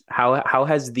stress? How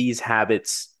has these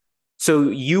habits, so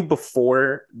you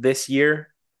before this year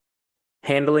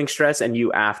handling stress and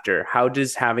you after, how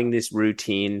does having this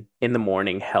routine in the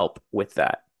morning help with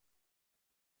that?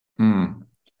 Mm.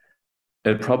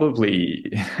 It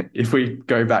probably, if we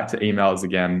go back to emails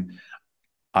again,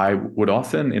 I would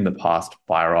often in the past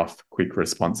fire off quick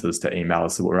responses to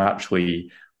emails that were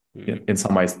actually, Mm. in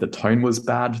some ways, the tone was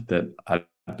bad, that I'd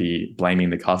be blaming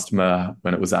the customer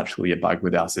when it was actually a bug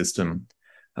with our system.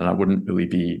 And I wouldn't really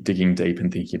be digging deep and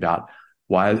thinking about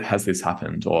why has this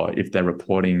happened? Or if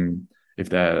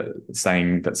they're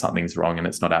saying that something's wrong and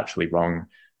it's not actually wrong,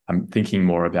 I'm thinking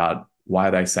more about why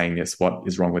are they saying this? What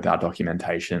is wrong with our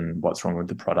documentation? What's wrong with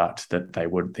the product that they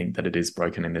would think that it is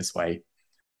broken in this way?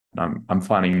 I'm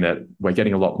finding that we're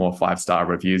getting a lot more 5-star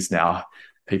reviews now.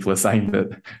 People are saying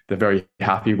that they're very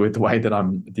happy with the way that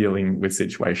I'm dealing with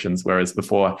situations. Whereas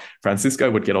before, Francisco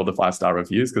would get all the 5-star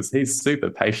reviews because he's super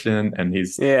patient and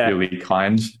he's Yeah. really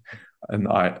kind. And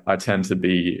I tend to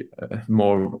be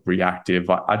more reactive.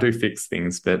 I do fix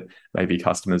things, but maybe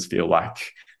customers feel like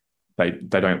they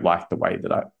don't like the way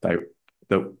that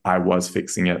I was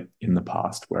fixing it in the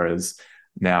past. Whereas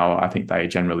now I think they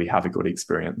generally have a good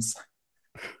experience.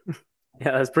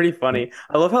 Yeah, that's pretty funny.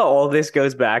 I love how all this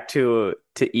goes back to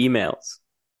emails.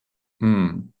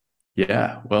 Mm.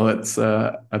 Yeah, well, it's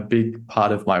a big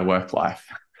part of my work life.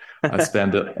 I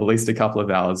spend at least a couple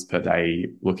of hours per day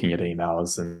looking at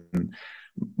emails and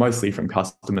mostly from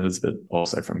customers, but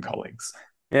also from colleagues.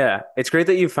 Yeah, it's great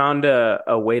that you found a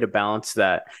way to balance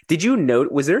that. Did you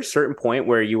note, was there a certain point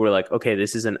where you were like, okay,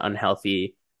 this is an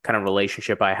unhealthy kind of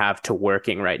relationship I have to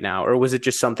working right now? Or was it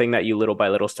just something that you little by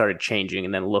little started changing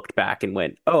and then looked back and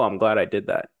went, oh, I'm glad I did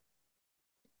that?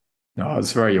 No, I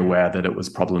was very aware that it was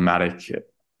problematic.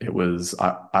 I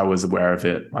was aware of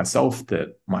it myself,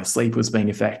 that my sleep was being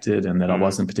affected and that I Mm,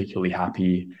 wasn't particularly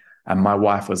happy. And my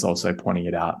wife was also pointing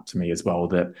it out to me as well,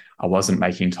 that I wasn't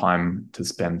making time to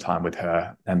spend time with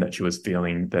her, and that she was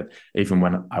feeling that even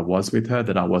when I was with her,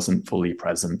 that I wasn't fully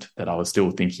present, that I was still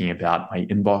thinking about my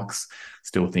inbox,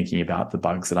 still thinking about the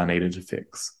bugs that I needed to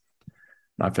fix.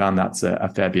 And I found that's a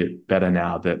fair bit better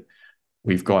now that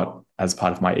we've got, as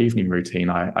part of my evening routine,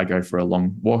 I go for a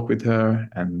long walk with her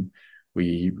and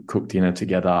we cook dinner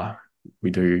together.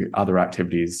 We do other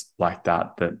activities like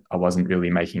that that I wasn't really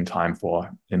making time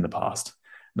for in the past.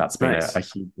 And that's been a nice.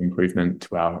 huge improvement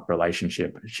to our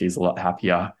relationship. She's a lot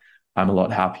happier. I'm a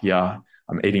lot happier.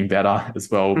 I'm eating better as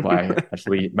well by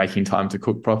actually making time to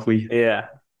cook properly. Yeah,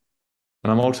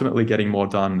 And I'm ultimately getting more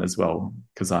done as well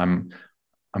because I'm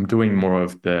doing more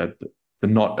of the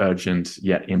not urgent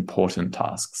yet important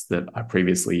tasks that I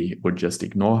previously would just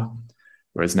ignore.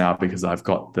 Whereas now, because I've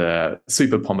got the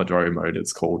super Pomodoro mode,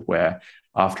 it's called, where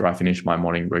after I finish my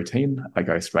morning routine, I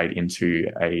go straight into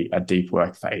a deep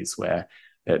work phase where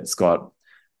it's got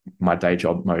my day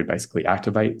job mode basically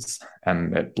activates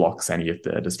and it blocks any of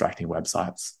the distracting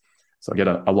websites. So I get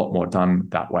a lot more done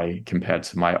that way compared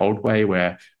to my old way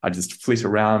where I just flit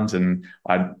around and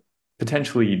I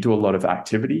potentially do a lot of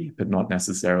activity, but not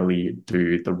necessarily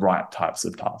do the right types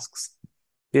of tasks.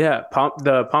 yeah.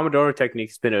 The Pomodoro technique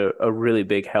has been a really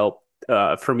big help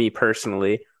for me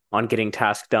personally on getting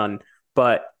tasks done.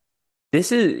 But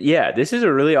this is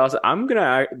a really awesome. I'm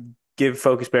gonna give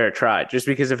Focus Bear a try just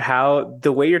because of how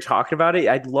the way you're talking about it.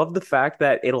 I love the fact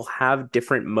that it'll have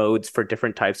different modes for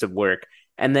different types of work.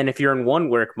 And then if you're in one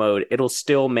work mode, it'll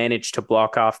still manage to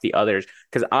block off the others.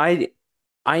 Because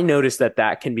I notice that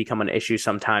that can become an issue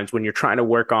sometimes when you're trying to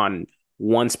work on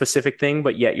one specific thing,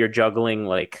 but yet you're juggling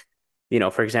like,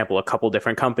 for example, a couple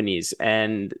different companies,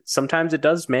 and sometimes it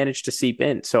does manage to seep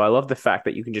in. So I love the fact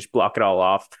that you can just block it all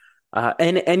off.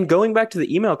 And going back to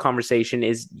the email conversation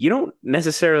is you don't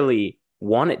necessarily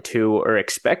want it to or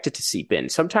expect it to seep in.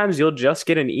 Sometimes you'll just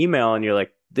get an email and you're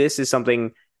like, this is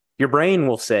something your brain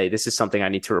will say, this is something I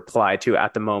need to reply to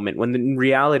at the moment. When the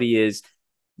reality is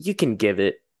you can give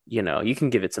it, you can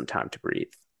give it some time to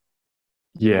breathe.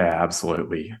 Yeah,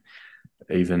 absolutely.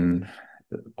 Even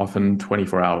often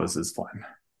 24 hours is fine.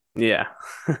 Yeah.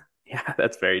 Yeah,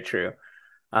 that's very true.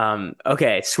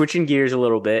 Okay, switching gears a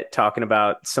little bit, talking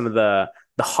about some of the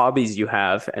hobbies you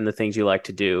have and the things you like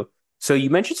to do. So you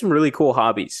mentioned some really cool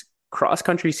hobbies. Cross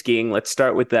country skiing, let's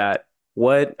start with that.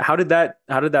 How did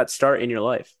that start in your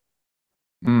life?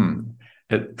 Mm.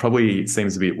 It probably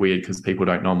seems a bit weird because people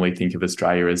don't normally think of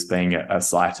Australia as being a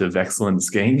site of excellent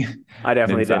skiing. I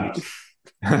And in definitely didn't.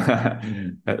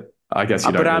 fact, I guess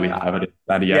you But don't really have it in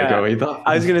San yeah, Diego either.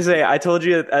 I was gonna say I told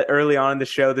you early on in the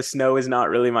show the snow is not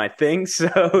really my thing.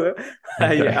 So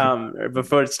Okay.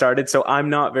 before it started, so I'm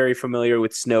not very familiar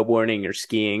with snowboarding or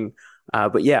skiing.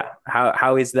 But yeah,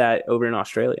 how is that over in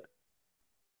Australia?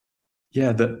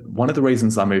 Yeah, one of the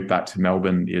reasons I moved back to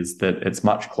Melbourne is that it's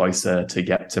much closer to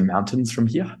get to mountains from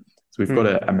here. So we've got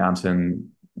Hmm. a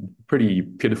mountain pretty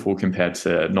pitiful compared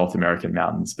to North American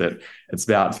mountains, but it's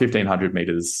about 1,500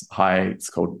 meters high. It's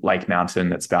called Lake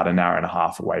Mountain. It's about an hour and a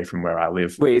half away from where I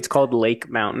live. Wait, it's called Lake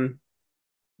Mountain.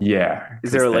 Yeah,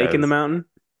 Is there because a lake in the mountain?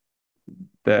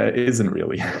 there isn't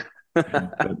really,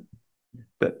 but,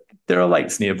 but there are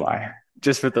lakes nearby.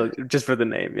 Just for the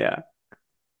name, yeah.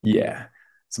 Yeah.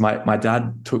 So my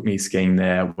dad took me skiing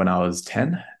there when I was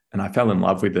 10 and I fell in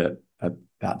love with it at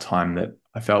that time that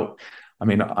I felt, I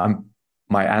mean,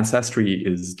 my ancestry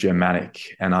is Germanic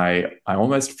and I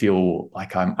almost feel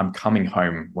like I'm coming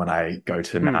home when I go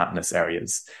to Hmm. mountainous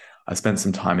areas. I spent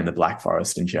some time in the Black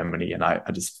Forest in Germany and I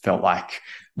just felt like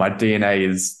my DNA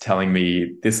is telling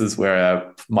me this is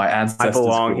where my I ancestors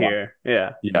belong grew up. here.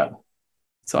 Yeah. Yeah.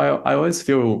 So I always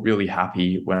feel really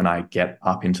happy when I get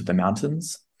up into the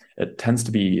mountains. It tends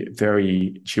to be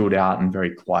very chilled out and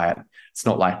very quiet. It's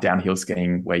not like downhill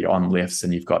skiing where you're on lifts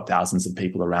and you've got thousands of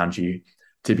people around you.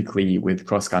 Typically, with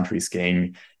cross country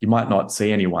skiing, you might not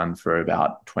see anyone for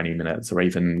about 20 minutes or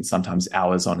even sometimes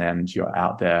hours on end. You're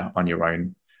out there on your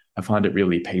own. I find it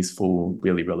really peaceful,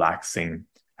 really relaxing,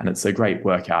 and it's a great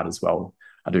workout as well.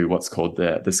 I do what's called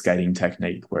the skating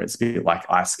technique, where it's a bit like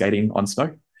ice skating on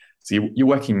snow. So you're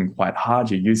working quite hard.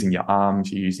 You're using your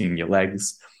arms, you're using your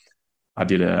legs. I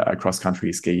did a cross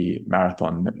country ski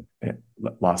marathon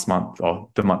last month or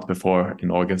the month before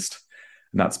in August.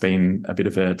 And that's been a bit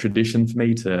of a tradition for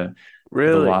me for the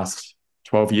Really? last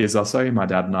 12 years or so. My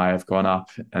dad and I have gone up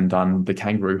and done the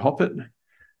kangaroo hop it.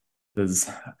 There's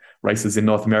races in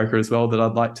North America as well that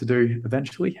I'd like to do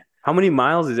eventually. How many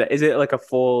miles is that? Is it like a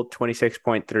full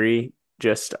 26.3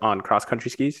 just on cross country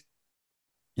skis?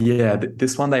 Yeah,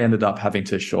 this one they ended up having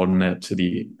to shorten it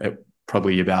to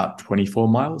probably about 24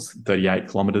 miles, 38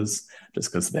 kilometers,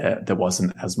 just because there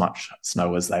wasn't as much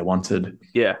snow as they wanted.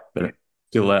 Yeah. But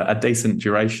still a decent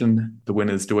duration. The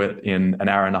winners do it in an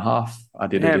hour and a half. I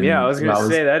did it Damn, yeah, I in was two gonna hours.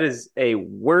 say that is a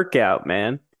workout,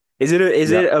 man. Is it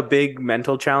Yeah. a big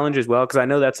mental challenge as well? Because I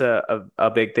know that's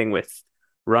a big thing with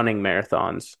running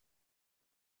marathons.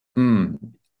 Mm.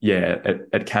 Yeah,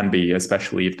 it can be,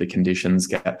 especially if the conditions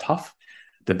get tough.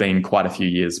 There've been quite a few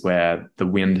years where the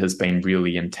wind has been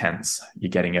really intense. You're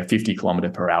getting a 50 kilometer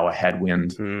per hour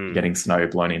headwind, you're Hmm. getting snow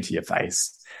blown into your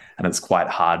face. And it's quite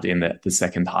hard in the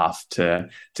second half to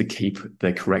keep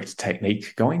the correct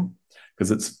technique going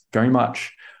because it's very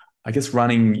much, I guess,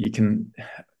 running,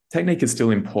 technique is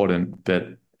still important, but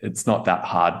it's not that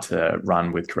hard to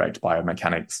run with correct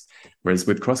biomechanics. Whereas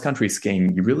with cross country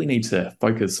skiing, you really need to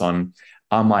focus on,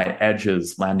 are my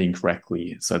edges landing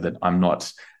correctly so that I'm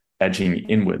not edging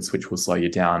inwards, which will slow you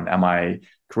down? Am I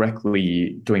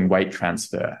correctly doing weight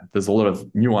transfer? There's a lot of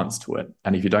nuance to it.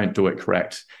 And if you don't do it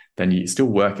correct, then you still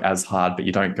work as hard, but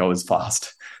you don't go as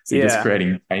fast. So you're just Yeah.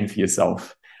 creating pain for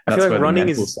yourself. I And feel that's like where the running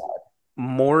mental is side.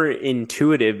 more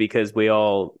intuitive because we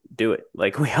all do it.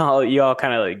 Like you all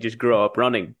kind of like just grow up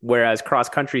running. Whereas cross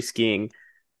country skiing,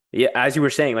 yeah, as you were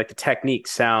saying, like the technique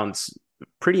sounds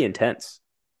pretty intense.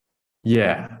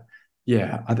 Yeah.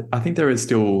 Yeah. I think there is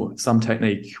still some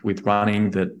technique with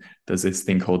running that there's this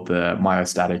thing called the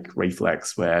myostatic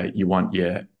reflex where you want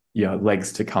your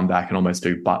legs to come back and almost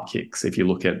do butt kicks. If you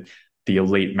look at the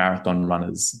elite marathon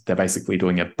runners, they're basically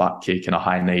doing a butt kick and a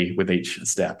high knee with each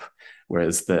step.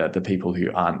 Whereas the people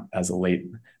who aren't as elite,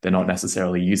 they're not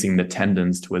necessarily using the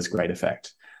tendons to as great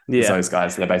effect. Because Yeah. those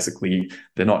guys,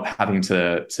 they're not having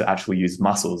to actually use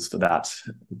muscles for that.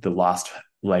 The last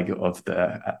leg of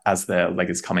as their leg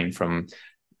is coming from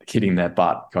hitting their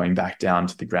butt, going back down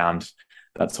to the ground,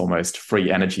 that's almost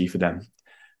free energy for them.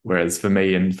 Whereas for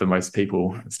me and for most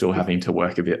people, still having to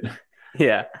work a bit.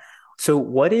 Yeah. So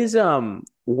what do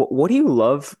you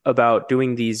love about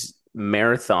doing these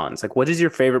marathons? Like what is your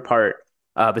favorite part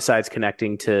besides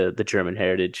connecting to the German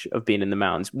heritage of being in the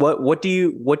mountains? What do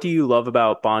you love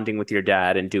about bonding with your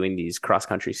dad and doing these cross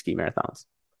country ski marathons?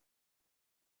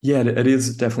 Yeah, it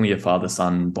is definitely a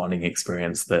father-son bonding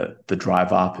experience. The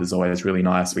drive up is always really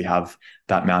nice. We have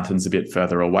that mountain's a bit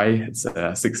further away. It's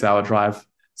a 6 hour drive.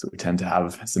 So we tend to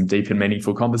have some deep and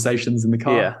meaningful conversations in the Yeah.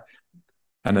 car.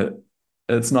 And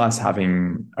it's nice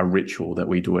having a ritual that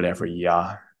we do it every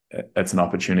year. It's an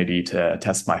opportunity to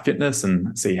test my fitness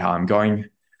and see how I'm going.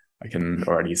 I can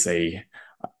already see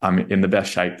I'm in the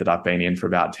best shape that I've been in for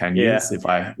about 10 Yeah. years if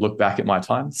I look back at my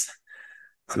times.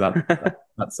 So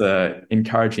that's a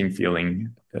encouraging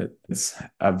feeling. It's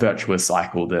a virtuous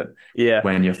cycle that Yeah.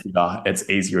 when you're fitter, it's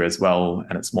easier as well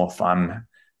and it's more fun.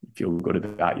 You feel good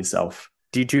about yourself.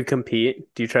 Do you two compete?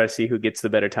 Do you try to see who gets the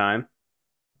better time?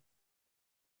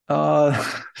 Uh,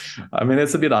 I mean,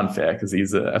 it's a bit unfair because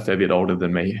he's a fair bit older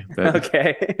than me, but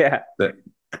Okay. Yeah.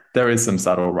 there is some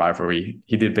subtle rivalry.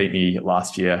 He did beat me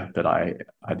last year, but I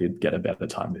did get a better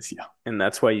time this year. And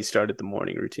that's why you started the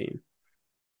morning routine.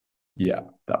 Yeah,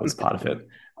 that was part of it.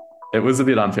 It was a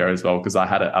bit unfair as well because I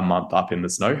had a month up in the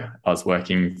snow. I was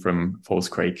working from Falls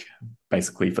Creek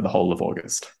basically for the whole of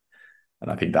August. And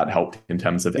I think that helped in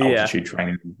terms of Yeah. altitude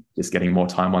training, just getting more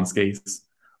time on skis.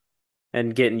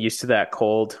 And getting used to that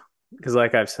cold because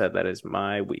like I've said that is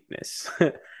my weakness.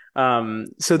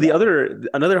 So the Yeah.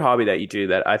 another hobby that you do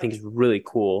that I think is really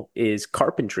cool is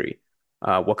carpentry.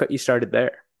 What got you started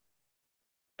there?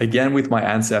 Again, with my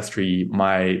ancestry,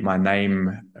 my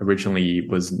name originally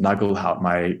was Nagelhout,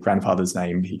 my grandfather's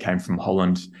name. He came from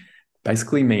Holland.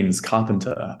 Basically means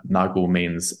carpenter. Nagel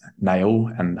means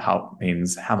nail, and Hout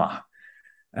means hammer.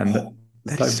 And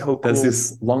That is so so there's cool.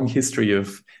 this long history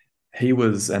of he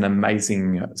was an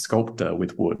amazing sculptor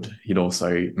with wood. He'd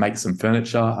also make some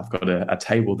furniture. I've got a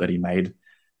table that he made,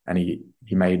 and he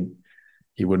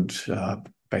would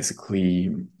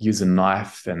basically use a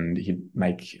knife and he'd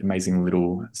make amazing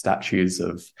little statues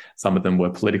of some of them were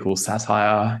political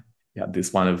satire. Yeah,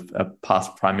 this one of a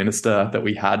past prime minister that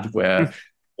we had where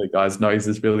the guy's nose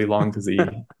is really long because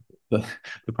the,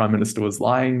 the prime minister was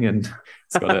lying and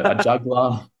he's got a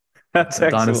juggler, That's a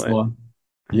excellent. dinosaur.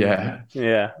 Yeah,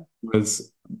 Yeah.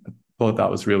 was thought that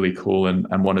was really cool and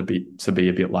wanted to be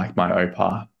a bit like my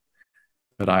opa.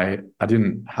 But I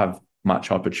didn't have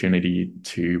much opportunity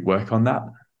to work on that.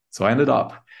 So I ended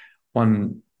up,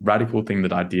 one radical thing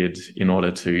that I did in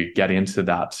order to get into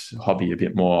that hobby a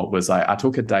bit more was I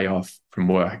took a day off from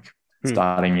work Hmm.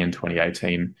 starting in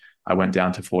 2018. I went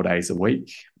down to 4 days a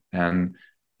week, and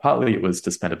partly it was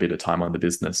to spend a bit of time on the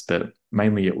business, but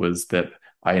mainly it was that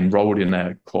I enrolled in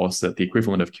a course at the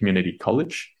equivalent of community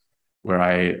college, where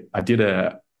I did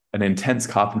an intense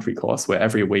carpentry course where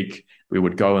every week we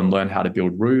would go and learn how to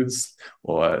build roofs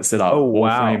or set Oh, up wall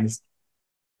wow. frames.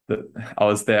 I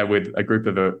was there with a group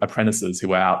of apprentices who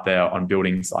were out there on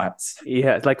building sites.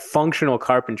 Yeah, it's like functional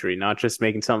carpentry, not just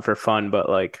making something for fun, but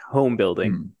like home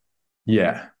building. Hmm.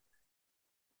 Yeah,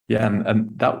 yeah,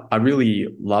 and that I really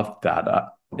loved that.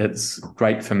 It's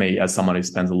great for me as someone who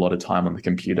spends a lot of time on the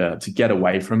computer to get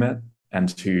away from it and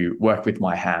to work with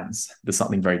my hands. There's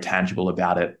something very tangible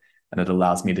about it, and it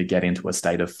allows me to get into a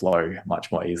state of flow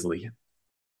much more easily.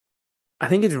 I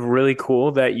think it's really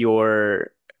cool that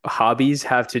your hobbies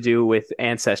have to do with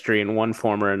ancestry in one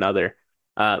form or another.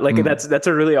 Like Mm. that's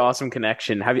a really awesome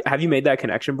connection. Have you made that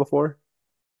connection before?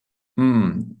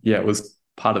 Yeah, it was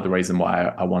part of the reason why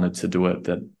I wanted to do it,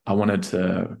 that I wanted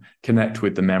to connect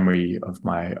with the memory of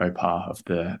my opa, of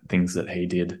the things that he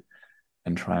did,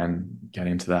 and try and get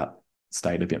into that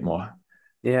state a bit more.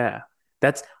 Yeah.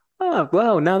 That's oh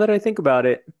well, now that I think about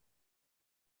it,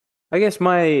 I guess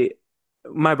my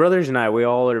brothers and I, we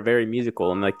all are very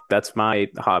musical, and like that's my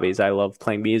hobbies. I love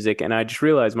playing music, and I just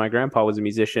realized my grandpa was a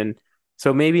musician,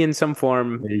 so maybe in some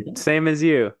form, There you go. same as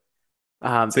you.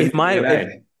 It's in If your my if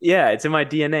DNA. yeah, it's in my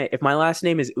DNA. If my last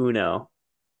name is Uno,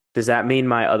 does that mean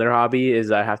my other hobby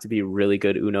is I have to be a really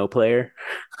good Uno player?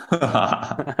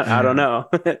 I don't know.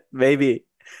 Maybe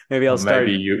I'll Or maybe start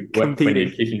you, when you're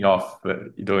competing. kicking off, but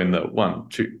you're doing the 1,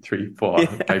 2, 3, 4.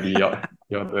 Yeah. Maybe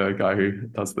you're the guy who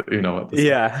does the Uno at the start.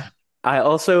 Yeah.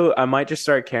 I might just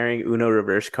start carrying Uno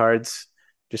reverse cards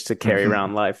just to carry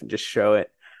around life and just show it.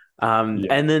 Yeah.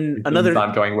 And then If things another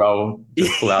aren't going well,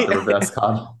 just pull out the reverse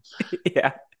card.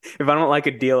 yeah. If I don't like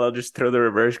a deal, I'll just throw the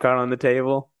reverse card on the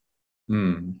table.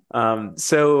 Hmm.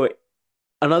 So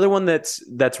another one that's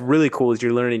really cool is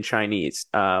you're learning Chinese.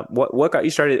 What got you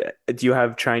started? Do you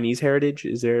have Chinese heritage?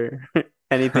 Is there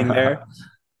anything there?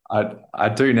 I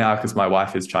do now because my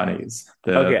wife is Chinese.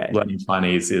 The Okay. learning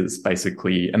Chinese is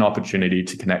basically an opportunity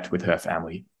to connect with her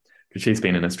family, because she's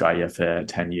been in Australia for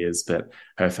 10 years, but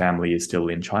her family is still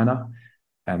in China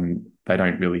and they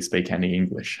don't really speak any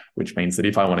English, which means that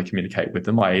if I want to communicate with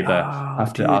them, I either Oh,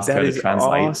 have to dude, ask that her to is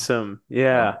translate. awesome. Or,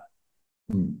 Yeah.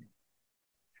 Hmm.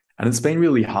 And it's been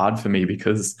really hard for me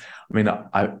because I mean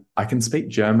I can speak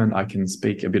German, I can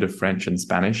speak a bit of French and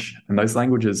Spanish, and those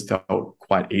languages felt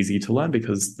quite easy to learn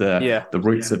because Yeah. the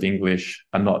roots of English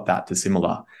are not that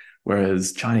dissimilar.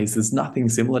 Whereas Chinese, there's nothing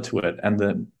similar to it. And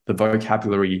the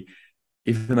vocabulary,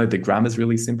 even though the grammar is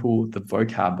really simple, the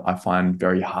vocab I find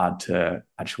very hard to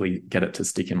actually get it to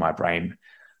stick in my brain.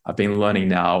 I've been learning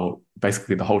now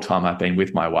basically the whole time I've been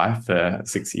with my wife for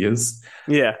 6 years.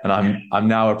 Yeah. And I'm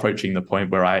now approaching the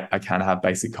point where I can have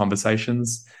basic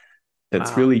conversations. It's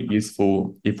Wow. really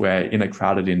useful if we're in a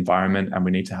crowded environment and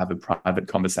we need to have a private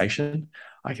conversation.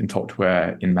 I can talk to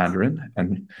her in Mandarin.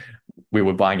 And we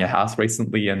were buying a house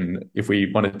recently, and if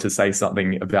we wanted to say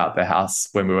something about the house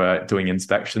when we were doing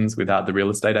inspections without the real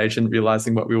estate agent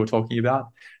realizing what we were talking about,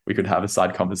 we could have a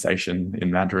side conversation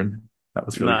in Mandarin. That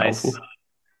was really helpful. Nice.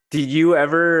 Did you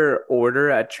ever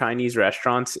order at Chinese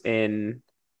restaurants in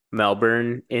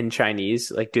Melbourne in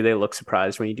Chinese? Like, do they look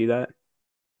surprised when you do that?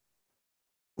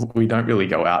 We don't really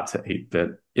go out to eat,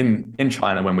 but in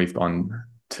China, when we've gone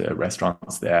to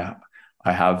restaurants there,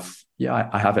 I have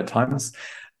at times.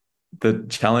 The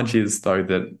challenge is though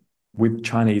that with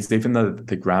Chinese, even though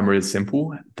the grammar is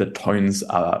simple, the tones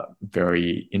are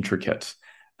very intricate.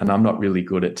 And I'm not really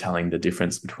good at telling the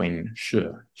difference between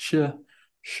sure,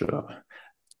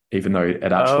 even though it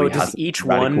Oh, actually does has each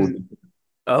radical, one?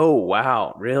 Oh,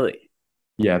 wow. Really?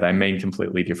 yeah, they mean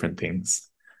completely different things.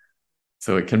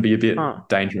 So it can be a Huh. bit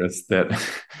dangerous that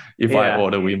if I Yeah.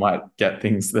 order, we might get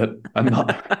things that are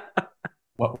not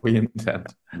what we intend.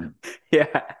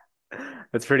 Yeah.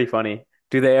 That's pretty funny.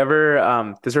 Do they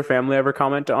ever, does her family ever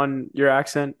comment on your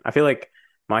accent? I feel like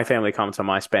my family comments on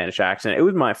my Spanish accent. It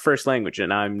was my first language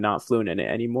and I'm not fluent in it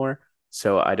anymore.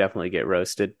 So I definitely get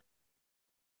roasted.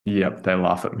 Yep, they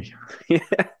laugh at me. Yeah.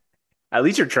 At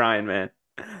least you're trying, man.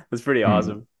 That's pretty Hmm.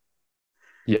 awesome.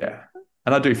 Yeah.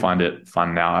 And I do find it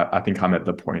fun now. I think I'm at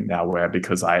the point now where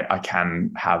because I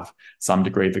can have some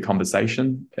degree of the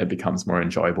conversation, it becomes more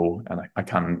enjoyable and I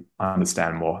can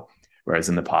understand more. Whereas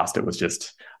in the past, it was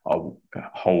just a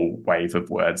whole wave of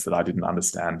words that I didn't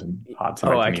understand and hard to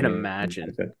Oh, make I any can meaning out imagine.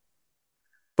 of it.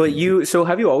 But so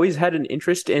have you always had an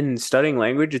interest in studying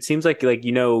language? It seems like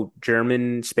you know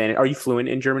German, Spanish. Are you fluent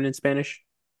in German and Spanish?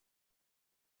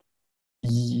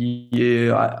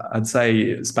 Yeah, I'd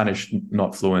say Spanish,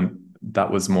 not fluent.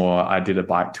 That was more, I did a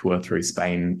bike tour through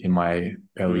Spain in my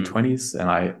early Mm, 20s.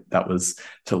 And that was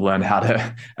to learn how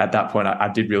to, at that point, I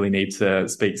did really need to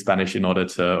speak Spanish in order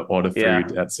to order yeah.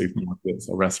 food at supermarkets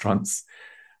or restaurants.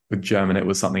 With German, it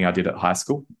was something I did at high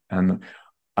school. And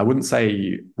I wouldn't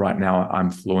say right now I'm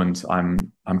fluent. I'm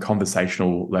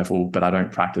conversational level, but I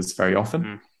don't practice very often.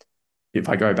 Mm. If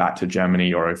I go back to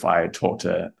Germany or if I talk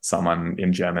to someone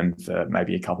in German for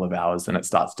maybe a couple of hours, then it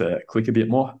starts to click a bit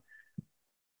more.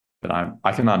 But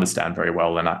I can understand very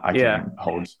well, and I Yeah. can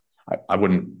hold. I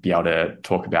wouldn't be able to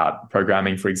talk about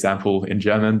programming, for example, in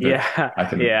German, but Yeah. I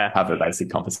can Yeah. have a basic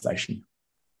conversation.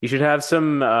 You should have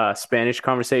some Spanish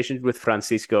conversations with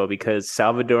Francisco because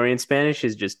Salvadorian Spanish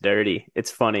is just dirty.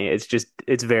 It's funny.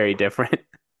 It's very different.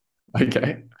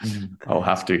 Okay, I'll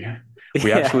have to. We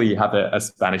Yeah. actually have a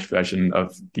Spanish version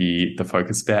of the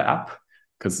Focus Bear app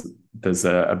because there's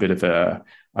a bit of a.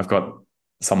 I've got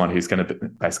someone who's going to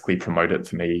basically promote it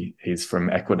for me. He's from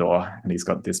Ecuador and he's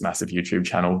got this massive YouTube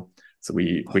channel. So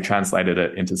we translated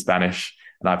it into Spanish,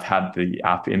 and I've had the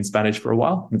app in Spanish for a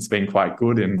while. It's been quite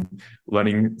good in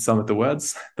learning some of the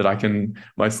words that I can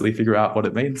mostly figure out what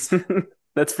it means.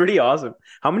 That's pretty awesome.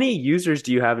 How many users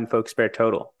do you have in Focusbear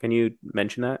total? Can you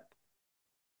mention that?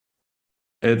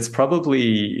 It's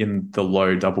probably in the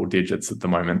low double digits at the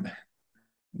moment.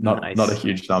 Not a Nice.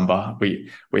 huge number.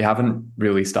 We haven't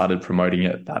really started promoting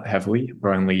it that heavily.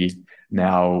 We're only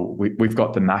now we've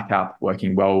got the Mac app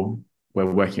working well.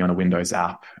 We're working on a Windows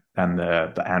app, and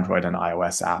the Android and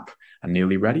iOS app are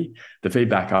nearly ready. The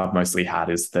feedback I've mostly had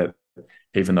is that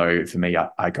even though for me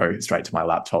I go straight to my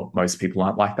laptop, most people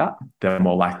aren't like that. They're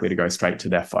more likely to go straight to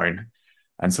their phone.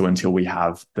 And so until we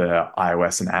have the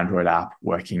iOS and Android app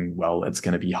working well, it's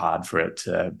going to be hard for it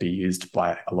to be used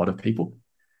by a lot of people.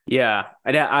 Yeah,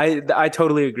 and I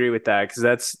totally agree with that because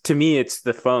that's to me it's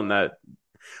the phone that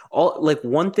all like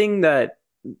one thing that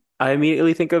I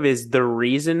immediately think of is the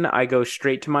reason I go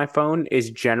straight to my phone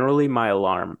is generally my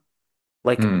alarm.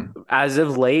 Like Mm. as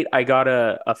of late, I got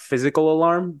a physical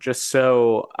alarm just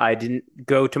so I didn't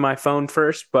go to my phone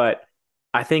first, but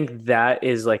I think that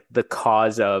is like the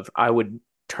cause of I would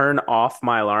turn off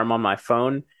my alarm on my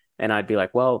phone and I'd be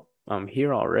like, well, I'm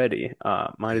here already.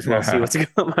 Might as well see what's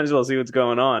might as well see what's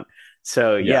going on.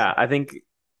 So Yeah. yeah, I think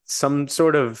some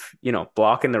sort of,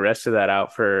 blocking the rest of that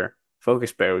out for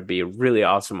Focus Bear would be really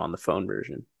awesome on the phone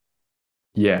version.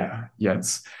 Yeah. Yeah.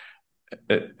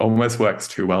 It almost works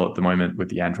too well at the moment with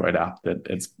the Android app that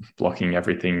it's blocking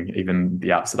everything, even the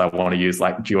apps that I want to use,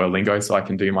 like Duolingo, so I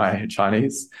can do my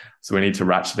Chinese. So we need to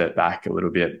ratchet it back a little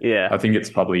bit. Yeah. I think it's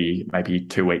probably maybe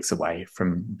 2 weeks away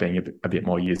from being a bit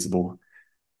more usable.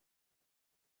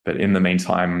 But in the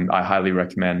meantime, I highly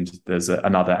recommend there's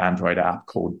another Android app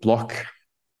called Block.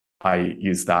 I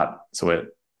use that so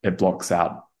it blocks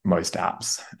out most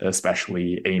apps,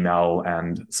 especially email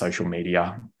and social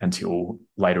media, until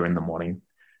later in the morning.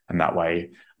 And that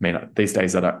way, I mean, these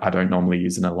days I don't normally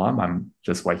use an alarm. I'm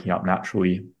just waking up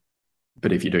naturally.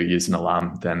 But if you do use an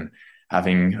alarm, then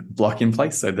having Block in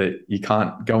place so that you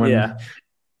can't go Yeah. and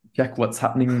check what's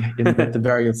happening in the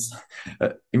various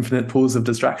infinite pools of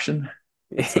distraction.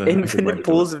 It's a good way Infinite to do it.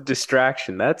 pools of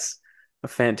distraction. That's a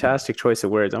fantastic choice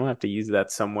of words. I'm gonna have to use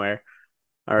that somewhere.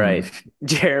 All right. Mm.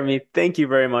 Jeremy, thank you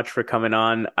very much for coming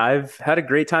on. I've had a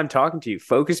great time talking to you.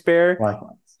 Focus Bear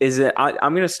Likewise.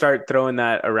 I'm going to start throwing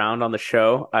that around on the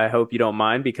show. I hope you don't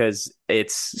mind because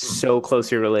it's Mm. so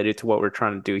closely related to what we're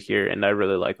trying to do here. And I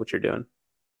really like what you're doing.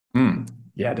 Mm.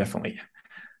 Yeah, definitely.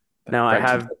 Now I Great to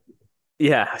have,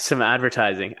 yeah, some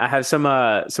advertising. I have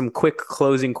some quick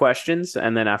closing questions.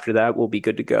 And then after that, we'll be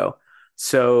good to go.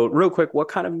 So real quick, what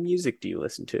kind of music do you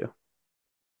listen to?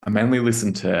 I mainly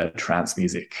listen to trance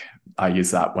music. I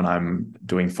use that when I'm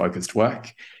doing focused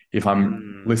work. If I'm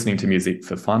Mm, listening to music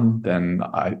for fun, then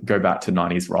I go back to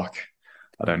 90s rock.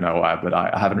 I don't know why, but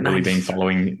I haven't really been 90s.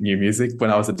 following new music.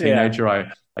 When I was a Yeah. teenager,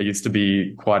 I used to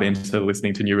be quite into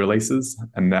listening to new releases,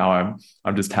 and now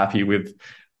I'm just happy with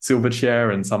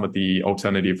Silverchair and some of the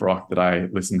alternative rock that I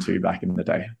listened to back in the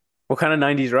day. What kind of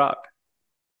 90s rock?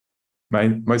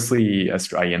 Mostly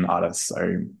Australian artists,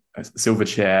 so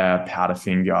Silverchair,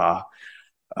 Powderfinger.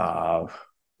 Uh,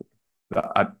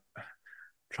 I'm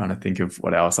trying to think of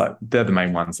what else. They're the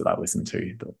main ones that I listen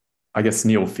to. I guess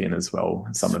Neil Finn as well.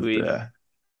 Some of Sweet.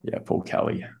 Paul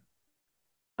Kelly.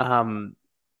 Um,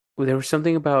 well, there was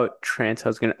something about trance I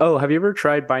was gonna. Oh, have you ever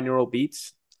tried binaural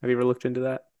beats? Have you ever looked into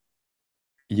that?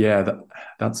 Yeah,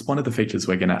 that's one of the features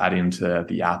we're going to add into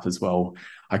the app as well.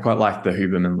 I quite like the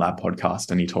Huberman Lab podcast,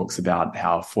 and he talks about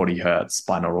how 40 hertz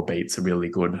binaural beats are really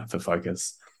good for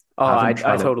focus. Oh, I haven't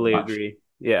I tried it totally much. agree.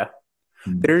 Yeah.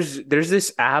 Mm. There's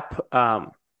this app. I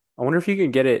wonder if you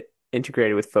can get it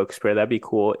integrated with Focus Prayer. That'd be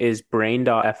cool. Is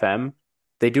Brain.fm.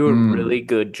 They do a really Mm.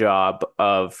 good job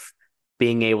of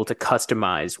being able to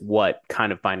customize what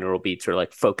kind of binaural beats or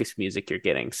like focus music you're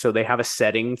getting. So they have a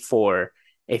setting for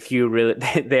if you really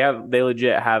they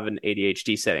legit have an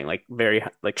ADHD setting, like very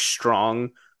like strong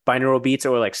binaural beats,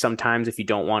 or like sometimes if you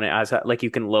don't want it as like you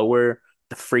can lower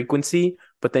the frequency,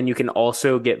 but then you can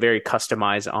also get very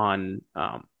customized on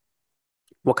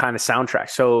what kind of soundtrack.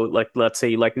 So like let's say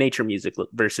you like nature music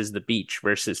versus the beach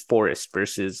versus forest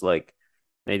versus like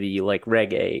maybe you like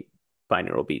reggae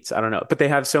binaural beats. I don't know, but they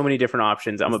have so many different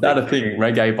options. I'm Is a that big a thing?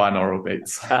 Reggae binaural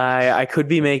beats. I could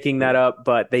be making that up,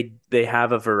 but they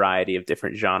have a variety of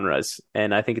different genres,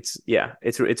 and I think it's yeah,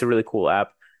 it's a really cool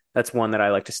app. That's one that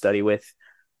I like to study with.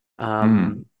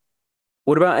 Mm.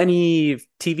 What about any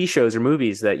TV shows or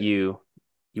movies that you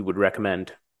would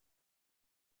recommend?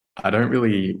 I don't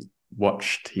really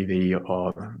watch TV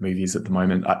or movies at the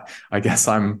moment. I guess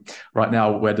I'm right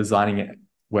now we're designing it.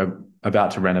 We're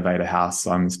about to renovate a house.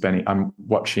 So I'm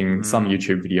watching some Mm.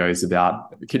 YouTube videos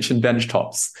about kitchen bench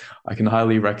tops. I can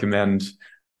highly recommend.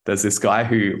 There's this guy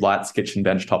who lights kitchen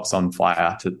bench tops on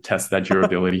fire to test their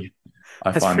durability.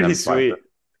 I That's find pretty them quite sweet.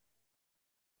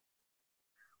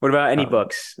 What about any uh,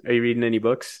 books? Are you reading any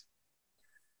books?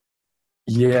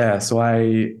 yeah, so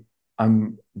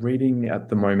I'm reading at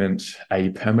the moment a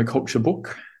permaculture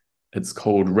book. It's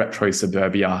called Retro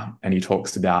Suburbia, and he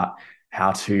talks about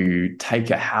how to take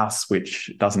a house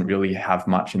which doesn't really have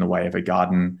much in the way of a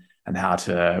garden and how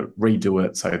to redo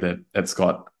it so that it's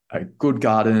got a good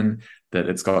garden, that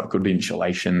it's got good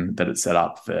insulation, that it's set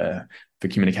up for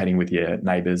communicating with your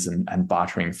neighbors and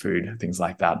bartering food, things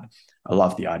like that. I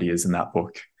love the ideas in that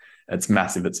book. It's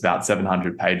massive. It's about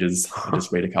 700 pages. I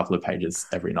just read a couple of pages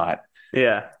every night.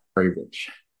 Yeah, Very rich.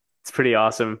 it's pretty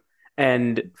awesome.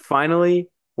 And finally,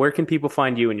 where can people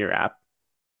find you in your app?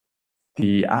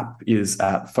 The app is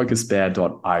at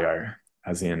focusbear.io,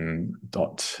 as in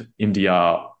India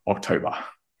October.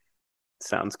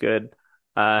 Sounds good.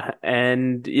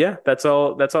 And yeah, that's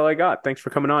all I got. Thanks for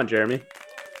coming on, Jeremy.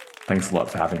 Thanks a lot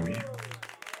for having me.